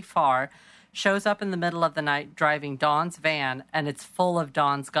Kenny Farr, shows up in the middle of the night driving Dawn's van, and it's full of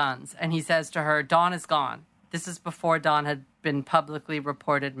Dawn's guns. And he says to her, Dawn is gone. This is before Dawn had been publicly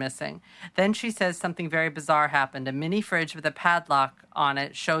reported missing. Then she says something very bizarre happened. A mini fridge with a padlock on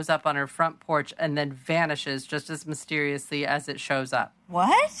it shows up on her front porch and then vanishes just as mysteriously as it shows up.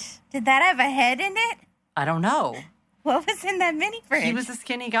 What? Did that have a head in it? I don't know. What was in that mini fridge? He was a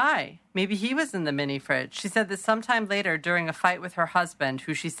skinny guy. Maybe he was in the mini fridge. She said that sometime later, during a fight with her husband,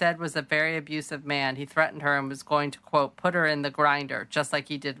 who she said was a very abusive man, he threatened her and was going to, quote, put her in the grinder, just like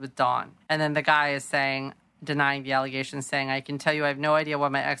he did with Dawn. And then the guy is saying, denying the allegations, saying, I can tell you I have no idea why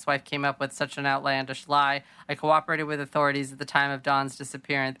my ex-wife came up with such an outlandish lie. I cooperated with authorities at the time of Dawn's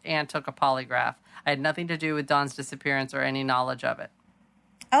disappearance and took a polygraph. I had nothing to do with Dawn's disappearance or any knowledge of it.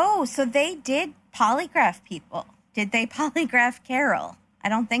 Oh, so they did polygraph people. Did they polygraph Carol? I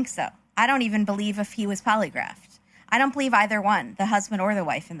don't think so. I don't even believe if he was polygraphed. I don't believe either one, the husband or the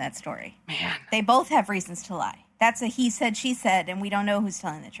wife in that story. Man. They both have reasons to lie. That's a he said, she said, and we don't know who's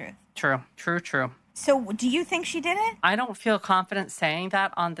telling the truth. True. So do you think she did it? I don't feel confident saying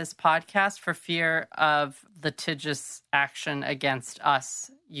that on this podcast for fear of litigious action against us,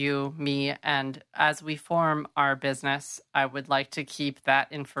 you, me, and as we form our business, I would like to keep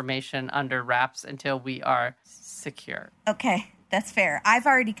that information under wraps until we are secure. Okay, that's fair. I've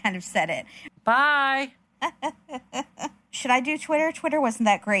already kind of said it. Bye. Should I do Twitter? Twitter wasn't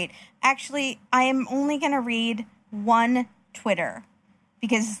that great. Actually, I am only going to read one Twitter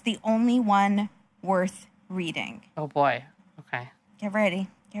because it's the only one worth reading. Oh boy. Okay. Get ready.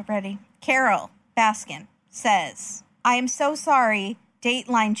 Carol Baskin says, I am so sorry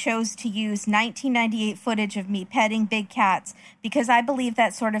Dateline chose to use 1998 footage of me petting big cats because I believe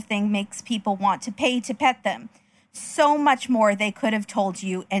that sort of thing makes people want to pay to pet them. So much more they could have told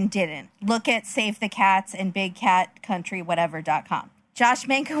you and didn't. Look at Save the Cats and BigCatCountryWhatever.com. Josh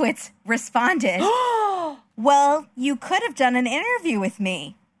Mankiewicz responded, well, you could have done an interview with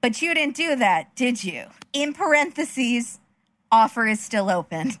me, but you didn't do that, did you? In parentheses, offer is still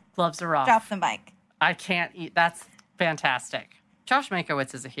open. Gloves are off. Drop the mic. I can't eat. That's fantastic. Josh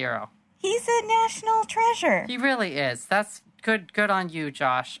Mankiewicz is a hero. He's a national treasure. He really is. That's Good on you,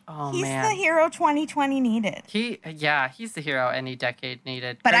 Josh. Oh, He's man. the hero 2020 needed. He's the hero any decade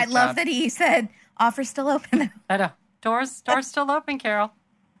needed. But Great I love job. that he said, offer's still open. I know. Door's still open, Carol.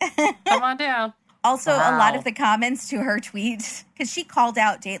 Come on down. Also, Wow. a lot of the comments to her tweets, because she called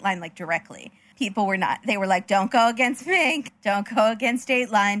out Dateline, like, directly. People were not. They were like, don't go against Mink. Don't go against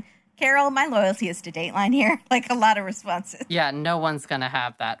Dateline. Carol, my loyalty is to Dateline here. Like, a lot of responses. Yeah, no one's going to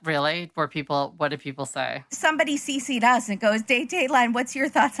have that. Really? What do people say? Somebody CC'd us and goes, Dateline, what's your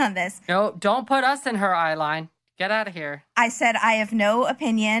thoughts on this? No, don't put us in her eye line. Get out of here. I said, I have no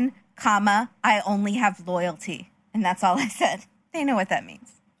opinion, comma, I only have loyalty. And that's all I said. They know what that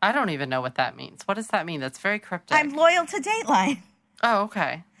means. I don't even know what that means. What does that mean? That's very cryptic. I'm loyal to Dateline. Oh,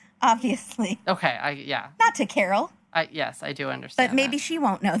 okay. Obviously. Okay, yeah. Not to Carol. Yes, I do understand. But maybe she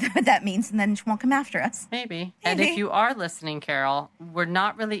won't know what that means, and then she won't come after us. Maybe. And if you are listening, Carol, we're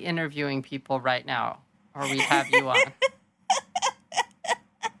not really interviewing people right now, or we'd have you on.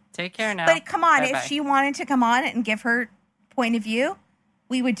 Take care now. But come on, Bye-bye. if she wanted to come on and give her point of view,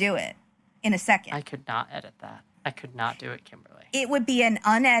 we would do it in a second. I could not edit that. I could not do it, Kimberly. It would be an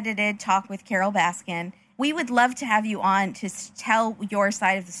unedited talk with Carol Baskin. We would love to have you on to tell your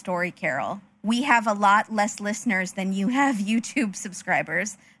side of the story, Carol. We have a lot less listeners than you have YouTube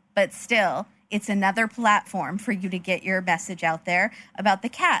subscribers, but still, it's another platform for you to get your message out there about the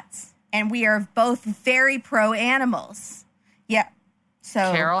cats. And we are both very pro animals. Yeah. So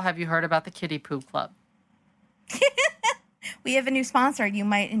Carol, have you heard about the Kitty Poo Club? we have a new sponsor you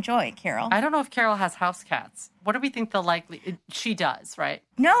might enjoy, Carol. I don't know if Carol has house cats. What do we think she does, right?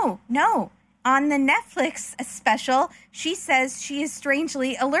 No. On the Netflix special, she says she is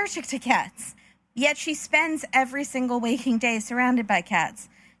strangely allergic to cats. Yet she spends every single waking day surrounded by cats.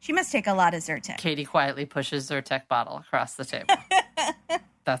 She must take a lot of Zyrtec. Katie quietly pushes Zyrtec bottle across the table.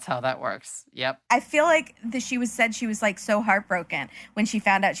 That's how that works. Yep. I feel like she was like so heartbroken when she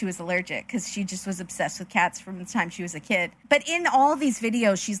found out she was allergic because she just was obsessed with cats from the time she was a kid. But in all these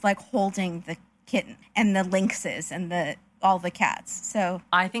videos, she's like holding the kitten and the lynxes and all the cats. So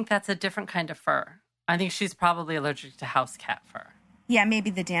I think that's a different kind of fur. I think she's probably allergic to house cat fur. Yeah,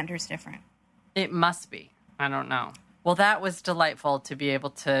 maybe the dander's different. It must be. I don't know. Well, that was delightful to be able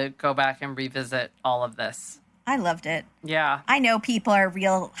to go back and revisit all of this. I loved it. Yeah. I know people are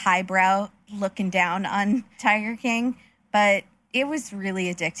real highbrow looking down on Tiger King, but it was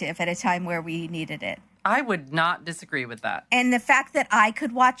really addictive at a time where we needed it. I would not disagree with that. And the fact that I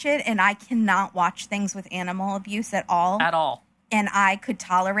could watch it and I cannot watch things with animal abuse at all. At all. And I could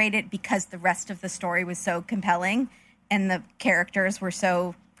tolerate it because the rest of the story was so compelling and the characters were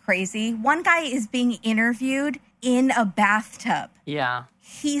so crazy. One guy is being interviewed in a bathtub. Yeah.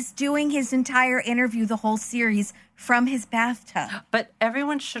 He's doing his entire interview, the whole series, from his bathtub. But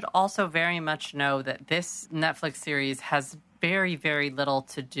everyone should also very much know that this Netflix series has very, very little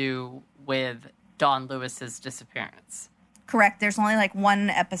to do with Dawn Lewis's disappearance. Correct. There's only like one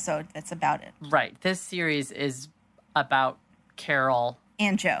episode that's about it. Right. This series is about Carol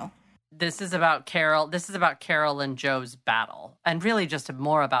and Joe. This is about Carol. This is about Carol and Joe's battle. And really just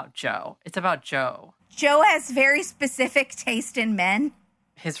more about Joe. It's about Joe. Joe has very specific taste in men.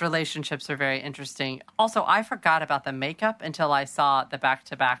 His relationships are very interesting. Also, I forgot about the makeup until I saw the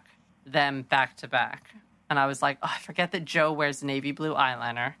back-to-back. And I was like, oh, I forget that Joe wears navy blue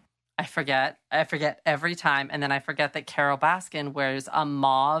eyeliner. I forget every time. And then I forget that Carol Baskin wears a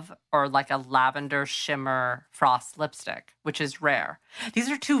mauve or like a lavender shimmer frost lipstick, which is rare. These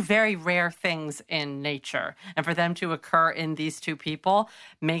are two very rare things in nature. And for them to occur in these two people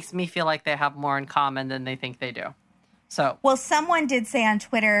makes me feel like they have more in common than they think they do. So, well, someone did say on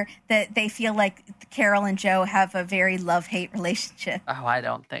Twitter that they feel like Carol and Joe have a very love-hate relationship. Oh, I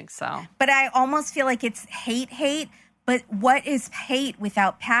don't think so. But I almost feel like it's hate. But what is hate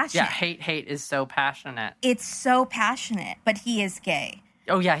without passion? Yeah, hate is so passionate. It's so passionate, but he is gay.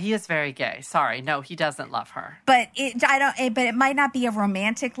 Oh yeah, he is very gay. Sorry, no, he doesn't love her. But it might not be a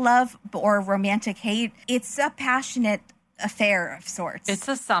romantic love or a romantic hate. It's a passionate affair of sorts. It's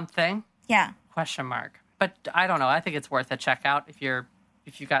a something. Yeah. Question mark. But I don't know. I think it's worth a check out if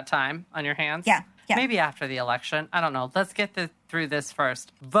you got time on your hands. Yeah. Maybe after the election. I don't know. Let's get through this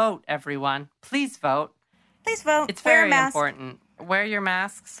first. Vote, everyone. Please vote. Please vote. It's very important. Wear your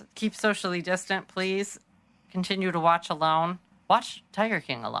masks. Keep socially distant, please. Continue to watch alone. Watch Tiger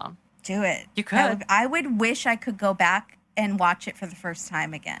King alone. Do it. You could. I would wish I could go back and watch it for the first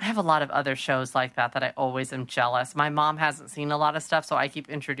time again. I have a lot of other shows like that I always am jealous. My mom hasn't seen a lot of stuff, so I keep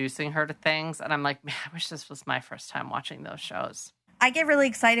introducing her to things. And I'm like, man, I wish this was my first time watching those shows. I get really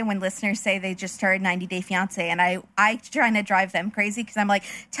excited when listeners say they just started 90 Day Fiancé, and I trying to drive them crazy because I'm like,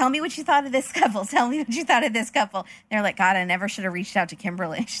 tell me what you thought of this couple. Tell me what you thought of this couple. They're like, God, I never should have reached out to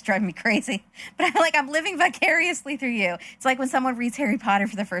Kimberly. She's driving me crazy. But I'm like, I'm living vicariously through you. It's like when someone reads Harry Potter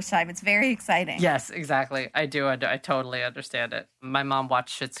for the first time. It's very exciting. Yes, exactly. I do. I totally understand it. My mom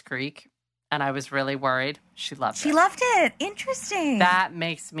watched Schitt's Creek, and I was really worried. She loved it. She loved it. Interesting. That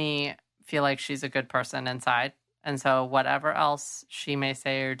makes me feel like she's a good person inside. And so whatever else she may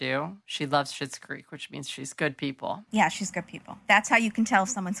say or do, she loves Schitt's Creek, which means she's good people. Yeah, she's good people. That's how you can tell if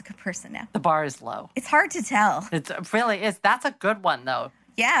someone's a good person now. The bar is low. It's hard to tell. It really is. That's a good one, though.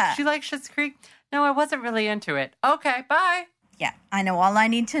 Yeah. She likes Schitt's Creek? No, I wasn't really into it. Okay, bye. Yeah, I know all I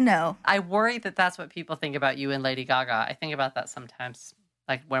need to know. I worry that that's what people think about you and Lady Gaga. I think about that sometimes.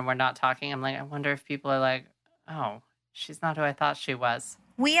 Like when we're not talking, I'm like, I wonder if people are like, oh, she's not who I thought she was.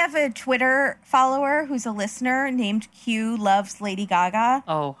 We have a Twitter follower who's a listener named Q Loves Lady Gaga.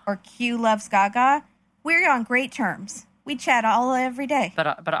 Oh. Or Q Loves Gaga. We're on great terms. We chat every day.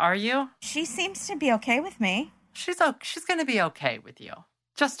 But are you? She seems to be okay with me. She's going to be okay with you.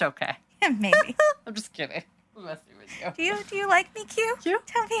 Just okay. Maybe. I'm just kidding. I'm messing with you. Do you like me, Q?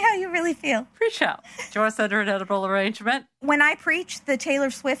 Tell me how you really feel. Reach out. Do you want to send her an edible arrangement? When I preach the Taylor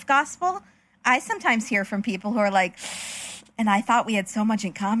Swift gospel, I sometimes hear from people who are like, and I thought we had so much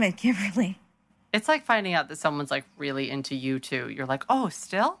in common, Kimberly. It's like finding out that someone's like really into you too. You're like, oh,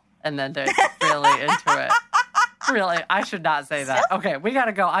 still? And then they're really into it. Really, I should not say that. Okay, we got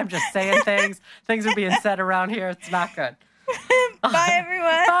to go. I'm just saying things. Things are being said around here. It's not good. Bye,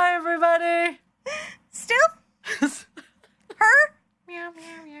 everyone. Bye, everybody. Still? Her? Meow,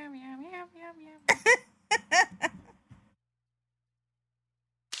 meow, meow, meow, meow, meow, meow.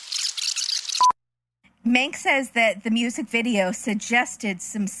 Mank says that the music video suggested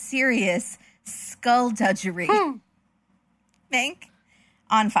some serious skullduggery. Mank?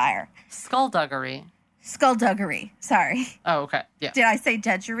 On fire. Skullduggery. Skullduggery. Sorry. Oh, okay. Yeah. Did I say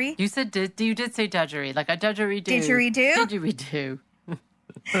dudgery? You did say dudgery, like a dudgery-do. Didgeridoo? Didgeridoo.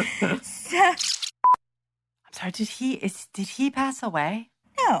 So, I'm sorry, did he pass away?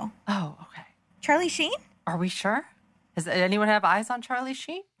 no. Oh, okay. Charlie Sheen? Are we sure? Does anyone have eyes on Charlie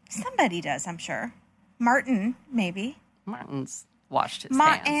Sheen? Somebody does, I'm sure. Martin, maybe. Martin's washed his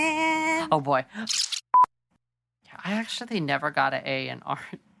Martin. hands. Oh, boy. Yeah, I actually never got an A in art.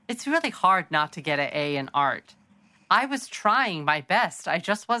 It's really hard not to get an A in art. I was trying my best. I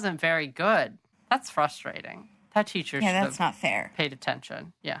just wasn't very good. That's frustrating. That teacher should Yeah, that's have not fair. paid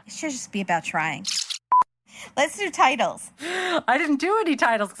attention. Yeah. It should just be about trying. Let's do titles. I didn't do any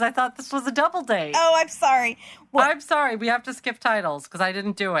titles because I thought this was a double date. Oh, I'm sorry. Well, I'm sorry. We have to skip titles because I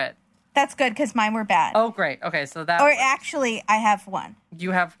didn't do it. that's good because mine were bad. Oh, great. Okay, so that... Or actually, I have one.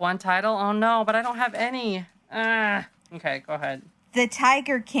 You have one title? Oh, no, but I don't have any. Okay, go ahead. The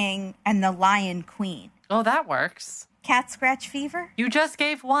Tiger King and the Lion Queen. Oh, that works. Cat scratch fever? You just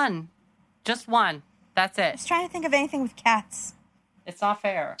gave one. Just one. That's I it. was trying to think of anything with cats. It's not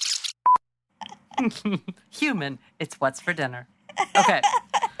fair. Human. It's what's for dinner. Okay.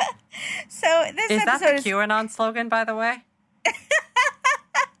 So this Is that episode the QAnon slogan, by the way?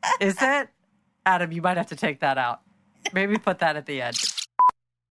 Is it? Adam, you might have to take that out. Maybe put that at the end.